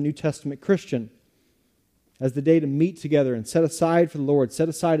Sunday for the New Testament Christian. as the day to meet together and set aside for the Lord, set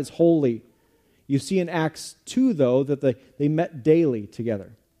aside as holy. You see in Acts 2, though, that they met daily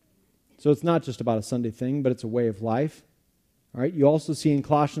together. So it's not just about a Sunday thing, but it's a way of life. All right. You also see in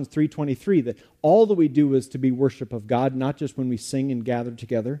Colossians 3:23 that all that we do is to be worship of God, not just when we sing and gather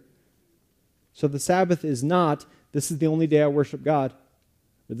together. So the Sabbath is not, this is the only day I worship God,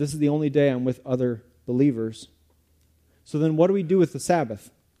 but this is the only day I'm with other believers. So then what do we do with the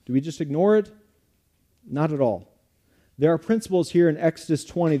Sabbath? Do we just ignore it? Not at all. There are principles here in Exodus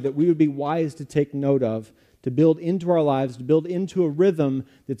 20 that we would be wise to take note of, to build into our lives, to build into a rhythm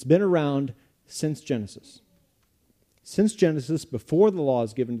that's been around since Genesis. Since Genesis, before the law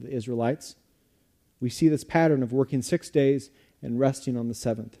is given to the Israelites, we see this pattern of working 6 days and resting on the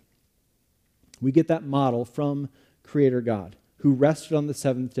seventh. We get that model from Creator God, who rested on the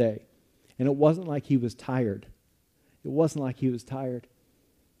seventh day. And it wasn't like he was tired. It wasn't like he was tired.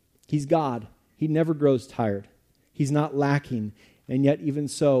 He's God. He never grows tired. He's not lacking. And yet, even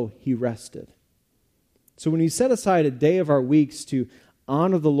so, he rested. So when we set aside a day of our weeks to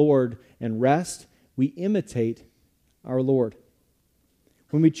honor the Lord and rest, we imitate our Lord.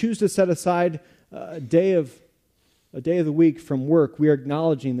 When we choose to set aside a day of the week from work, we are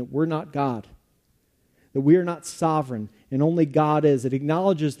acknowledging that we're not God, that we are not sovereign, and only God is. It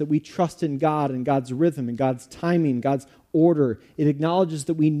acknowledges that we trust in God and God's rhythm and God's timing, God's order. It acknowledges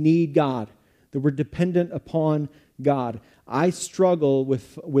that we need God, that we're dependent upon God. I struggle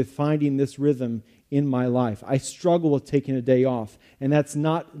with finding this rhythm in my life. I struggle with taking a day off, and that's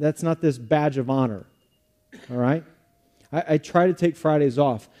not this badge of honor. All right? I try to take Fridays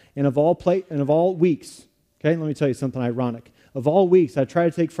off, and of all weeks, okay, let me tell you something ironic. Of all weeks, I try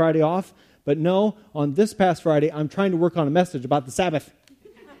to take Friday off, but no, on this past Friday, I'm trying to work on a message about the Sabbath.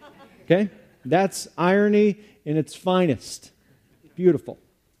 Okay? That's irony in its finest. Beautiful.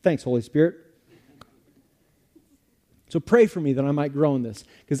 Thanks, Holy Spirit. So pray for me that I might grow in this,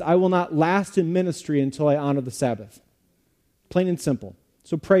 because I will not last in ministry until I honor the Sabbath. Plain and simple.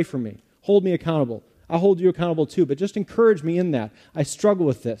 So pray for me. Hold me accountable. I'll hold you accountable too, but just encourage me in that. I struggle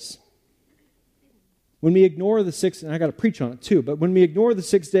with this. When we ignore the 6, and I got to preach on it too, but when we ignore the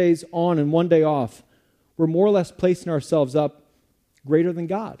 6 days on and 1 day off, we're more or less placing ourselves up greater than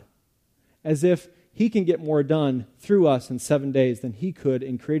God, as if he can get more done through us in 7 days than he could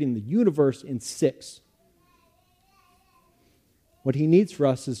in creating the universe in 6. What he needs for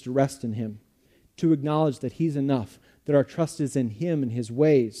us is to rest in him, to acknowledge that he's enough, that our trust is in him and his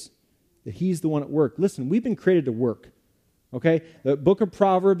ways, that he's the one at work. Listen, we've been created to work. Okay? The book of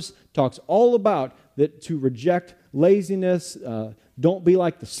Proverbs talks all about that to reject laziness, don't be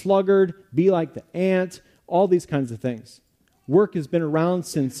like the sluggard, be like the ant, all these kinds of things. Work has been around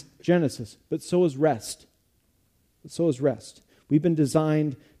since Genesis, but so is rest. We've been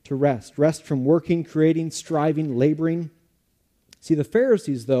designed to rest. Rest from working, creating, striving, laboring. See, the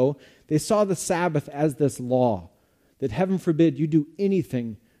Pharisees, though, they saw the Sabbath as this law, that heaven forbid you do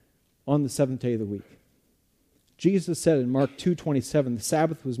anything on the seventh day of the week. Jesus said in Mark 2:27, the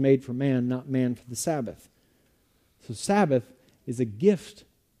Sabbath was made for man, not man for the Sabbath. So Sabbath is a gift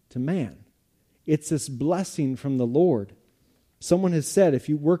to man. It's this blessing from the Lord. Someone has said, if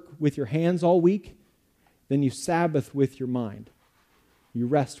you work with your hands all week, then you Sabbath with your mind. You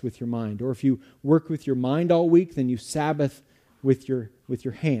rest with your mind. Or if you work with your mind all week, then you Sabbath with your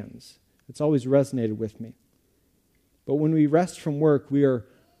hands. It's always resonated with me. But when we rest from work, we are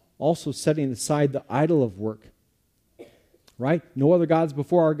also setting aside the idol of work. Right? No other gods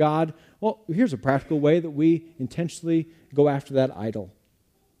before our God. Well, here's a practical way that we intentionally go after that idol.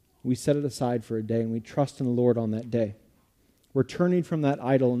 We set it aside for a day and we trust in the Lord on that day. We're turning from that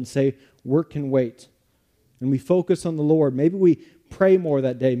idol and say, work can wait. And we focus on the Lord. Maybe we pray more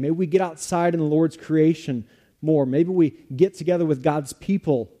that day. Maybe we get outside in the Lord's creation more. Maybe we get together with God's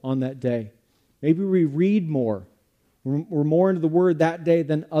people on that day. Maybe we read more. We're more into the Word that day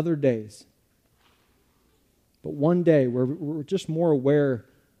than other days. But one day we're just more aware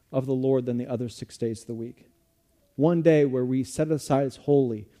of the Lord than the other 6 days of the week. One day where we set it aside as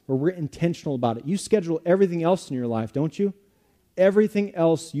holy, where we're intentional about it. You schedule everything else in your life, don't you? Everything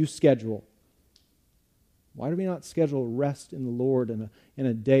else you schedule. Why do we not schedule rest in the Lord and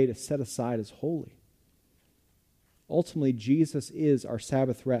a day to set aside as holy? Ultimately, Jesus is our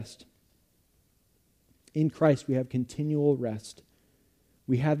Sabbath rest. In Christ, we have continual rest.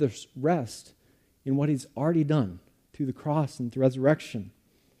 We have this rest in what He's already done through the cross and the resurrection,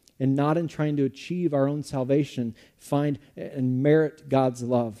 and not in trying to achieve our own salvation, find and merit God's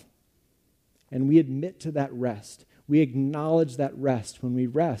love. And we admit to that rest. We acknowledge that rest when we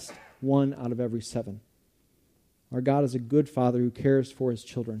rest 1 out of every 7. Our God is a good Father who cares for His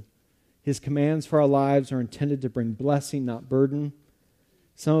children. His commands for our lives are intended to bring blessing, not burden.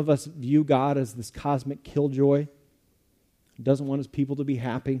 Some of us view God as this cosmic killjoy who doesn't want his people to be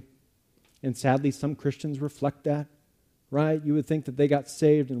happy. And sadly, some Christians reflect that, right? You would think that they got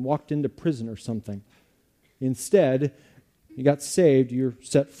saved and walked into prison or something. Instead, you got saved, you're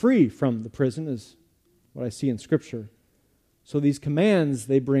set free from the prison, is what I see in Scripture. So these commands,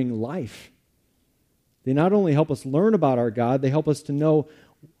 they bring life. They not only help us learn about our God, they help us to know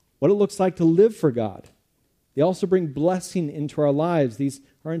what it looks like to live for God. They also bring blessing into our lives. These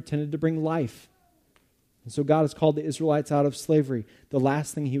are intended to bring life. And so God has called the Israelites out of slavery. The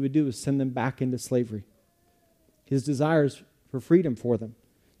last thing he would do is send them back into slavery. His desires for freedom for them.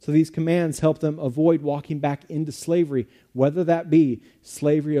 So these commands help them avoid walking back into slavery, whether that be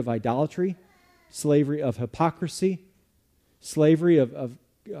slavery of idolatry, slavery of hypocrisy, slavery of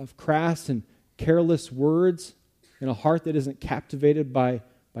crass and careless words, and a heart that isn't captivated by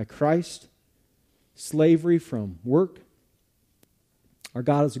Christ, slavery from work. Our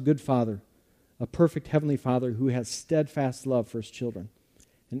God is a good Father, a perfect heavenly Father who has steadfast love for his children.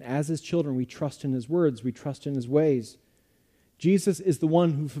 And as his children, we trust in his words, we trust in his ways. Jesus is the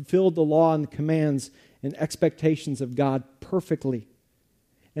one who fulfilled the law and the commands and expectations of God perfectly.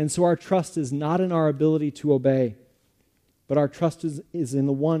 And so our trust is not in our ability to obey, but our trust is in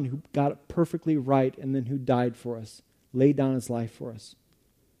the one who got it perfectly right and then who died for us, laid down his life for us.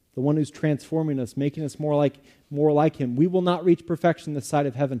 The one who's transforming us, making us more like him. We will not reach perfection this side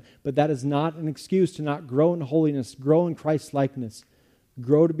of heaven, but that is not an excuse to not grow in holiness, grow in Christ's likeness,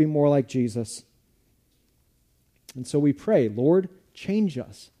 grow to be more like Jesus. And so we pray, Lord, change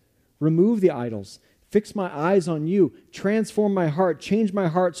us. Remove the idols. Fix my eyes on you. Transform my heart. Change my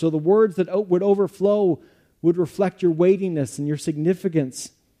heart so the words that would overflow would reflect your weightiness and your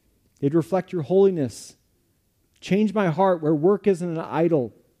significance. They'd reflect your holiness. Change my heart where work isn't an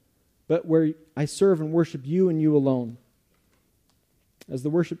idol, but where I serve and worship you and you alone. As the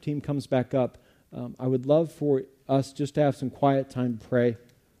worship team comes back up, I would love for us just to have some quiet time to pray.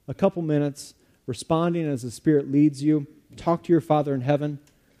 A couple minutes, responding as the Spirit leads you. Talk to your Father in heaven.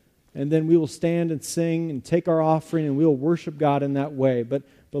 And then we will stand and sing and take our offering and we will worship God in that way. But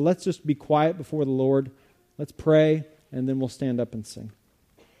let's just be quiet before the Lord. Let's pray and then we'll stand up and sing.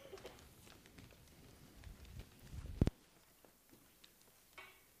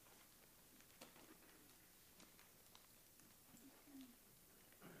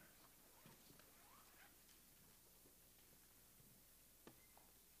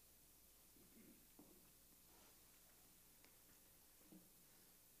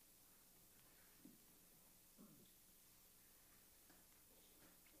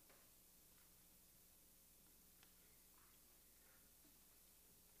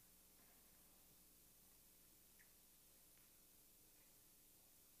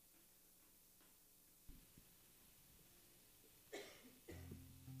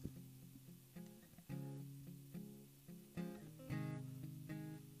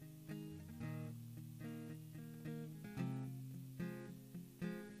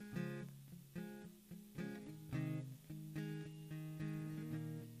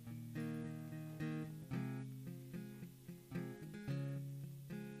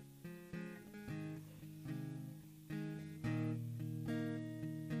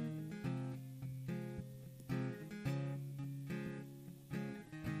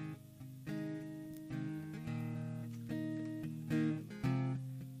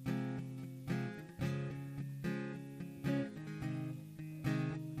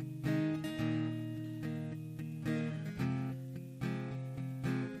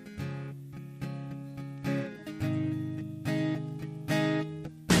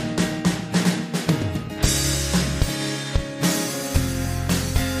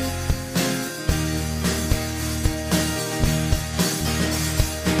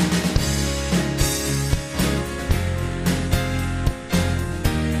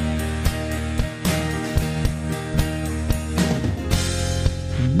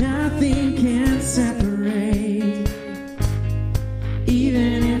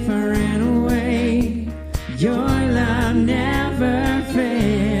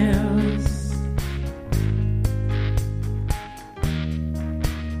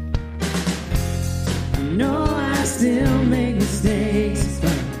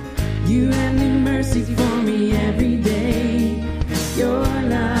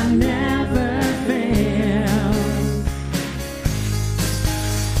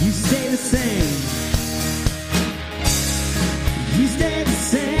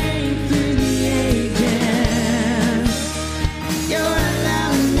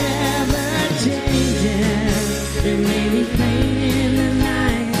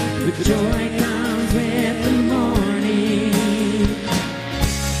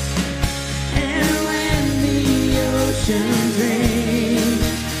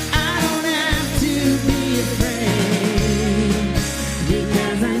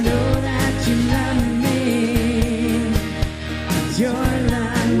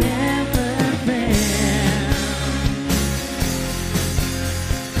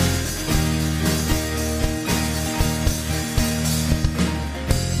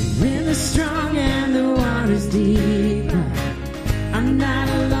 deeper. I'm not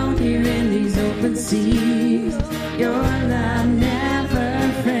alone here in these open seas. Your love never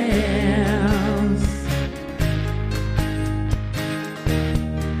fails.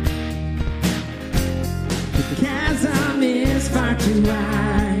 The chasm is far too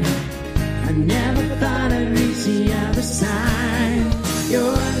wide. I never thought I'd reach the other side.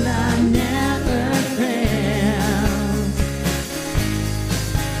 Your love never fails.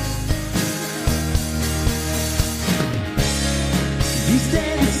 You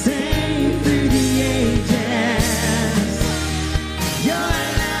stay the same through the ages. Your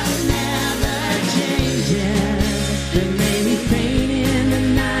love never changes. There may be pain in the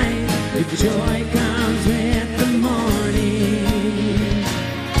night, but joy comes with the morning.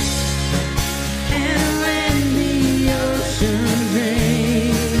 And when the oceans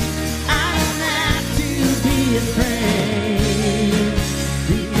rage, I don't have to be afraid,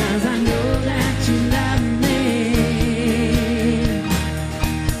 because I know that you love me.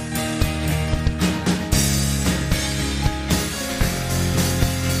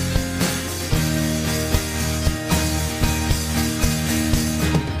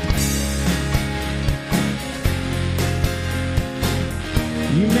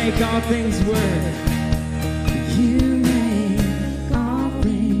 You make all things work. You make all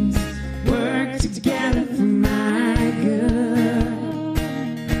things work together for my good.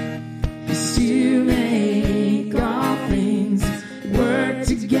 Yes, you make all things work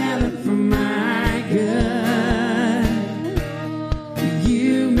together for my good.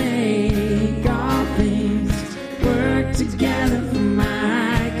 You make all things work together for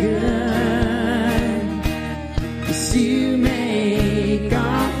my good. Yes, you make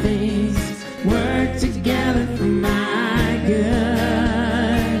all things work together for my good.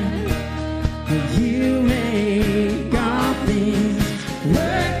 You make all things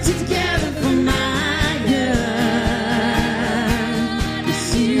work together for my good.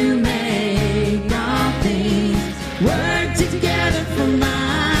 Yes, you make all things work together for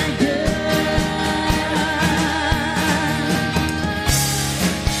my good.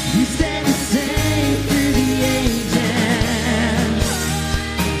 You stay the same through the ages.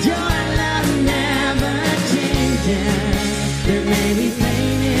 Your love never changes. There may be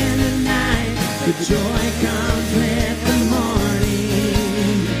pain in the night, but joy comes with the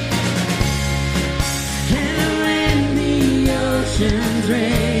morning. And when the oceans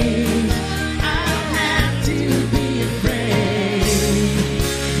rage, I don't have to be afraid,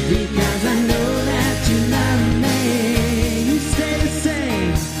 because I know that you love me. You stay the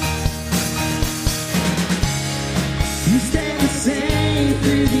same. You stay the same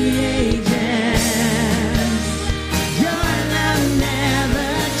through the ages. Your love never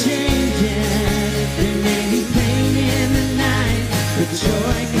changes. There may be pain in the night, but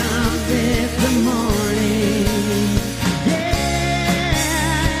joy comes with the morning. Yeah,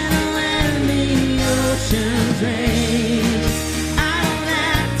 and when the oceans rage, I don't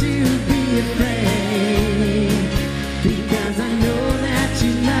have to be afraid, because I know that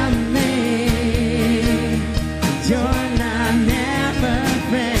you love me. Your love never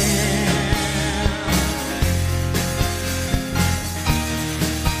fails.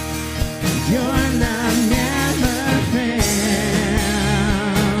 Your love never fails.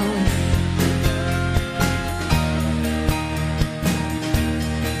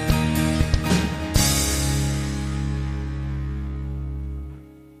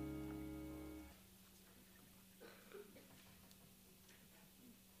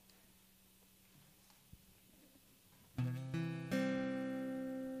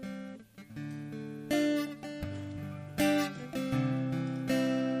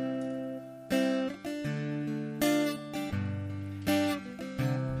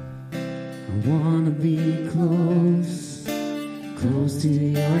 I wanna be close, close to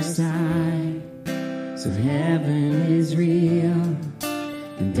your side. So heaven is real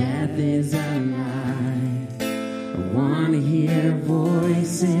and death is a lie. I wanna hear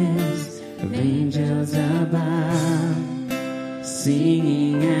voices of angels above,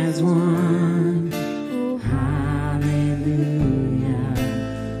 singing as one. Oh, hallelujah.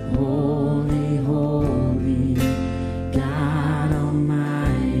 Holy, holy, God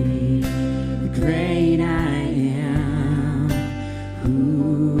Almighty, the great I am,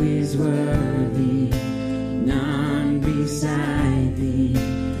 who is worthy, none beside thee,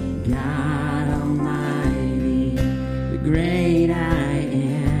 God Almighty, the great I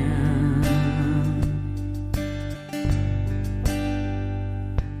am.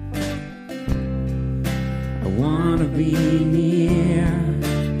 I wanna be near,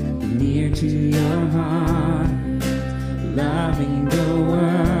 near to your heart, loving the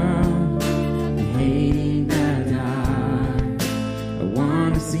world and hating the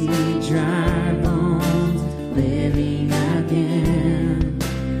see dry bones living again,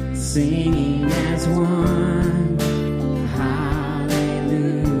 singing as one.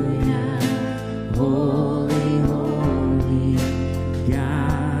 Hallelujah. Holy, holy,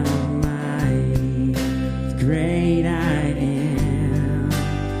 God Almighty, the great I am,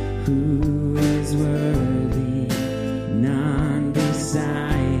 who is worthy, none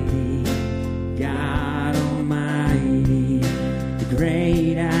beside thee, God Almighty, the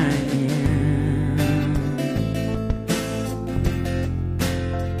great I am.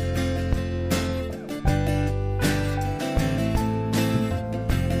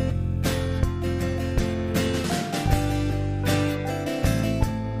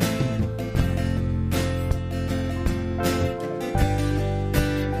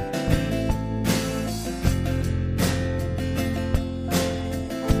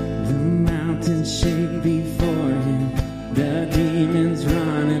 The mountains shake before him, the demons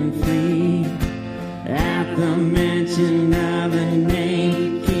run and flee. At the mention of the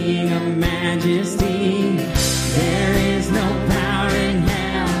name, King of Majesty, there is no power in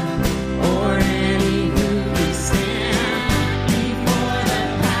hell or any who can stand before the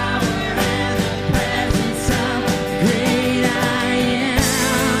power and the presence of great I am.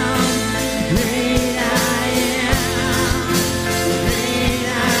 Great I am. Great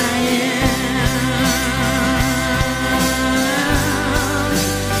I am.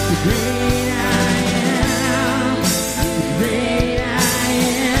 Great I am. Great I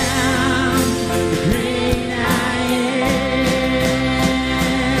am. Great I am.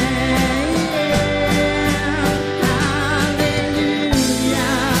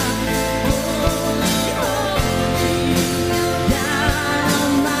 Hallelujah. Holy, holy, God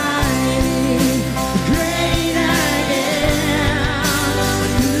Almighty, great I am.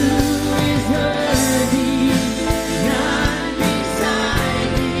 Who is worthy? None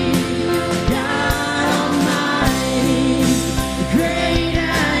beside thee, God Almighty, great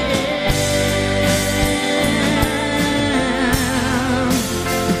I am.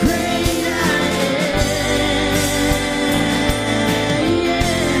 Great I am.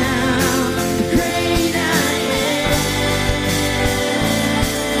 Great I am.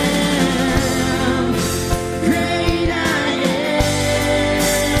 Great I am.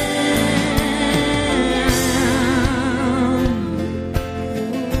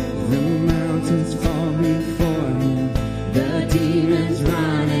 The mountains fall before him, the demons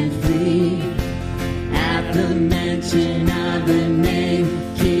run and flee. At the mention of the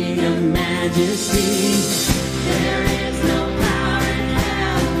name, King of Majesty, there is no power in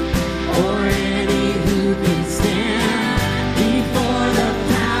hell or any who can stand before the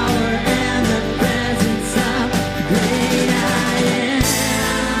power and the presence of great I am.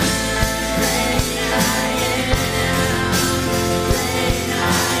 Great I am. Great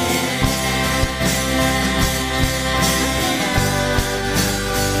I am.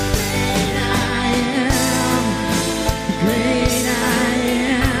 Great I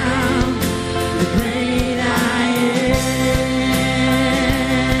am. Great I am.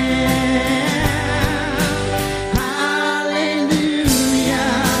 Hallelujah.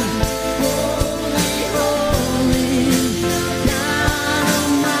 Holy, holy, God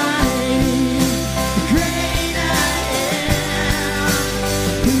Almighty, great I am.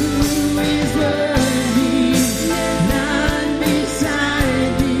 Who is worthy? None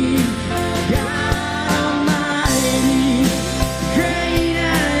beside thee, God Almighty, great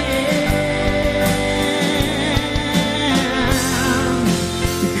I am.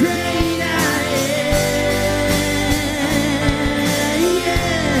 Great I am.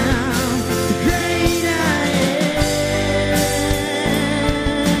 Great I am.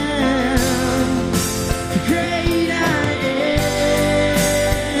 Great I am.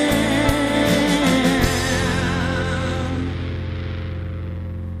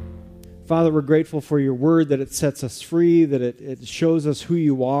 Father, we're grateful for your word, that it sets us free, that it shows us who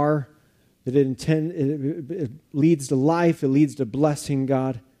you are, that it leads to life, it leads to blessing,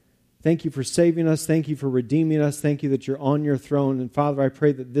 God. Thank you for saving us. Thank you for redeeming us. Thank you that you're on your throne. And Father, I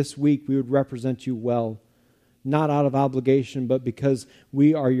pray that this week we would represent you well, not out of obligation, but because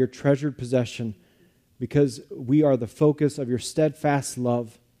we are your treasured possession, because we are the focus of your steadfast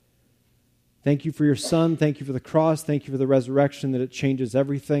love. Thank you for your Son. Thank you for the cross. Thank you for the resurrection, that it changes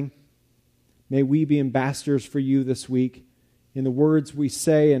everything. May we be ambassadors for you this week in the words we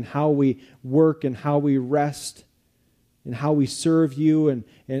say and how we work and how we rest and how we serve you and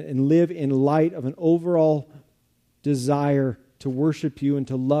live in light of an overall desire to worship you and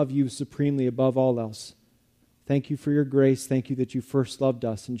to love you supremely above all else. Thank you for your grace. Thank you that you first loved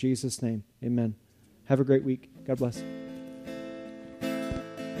us. In Jesus' name, amen. Have a great week. God bless.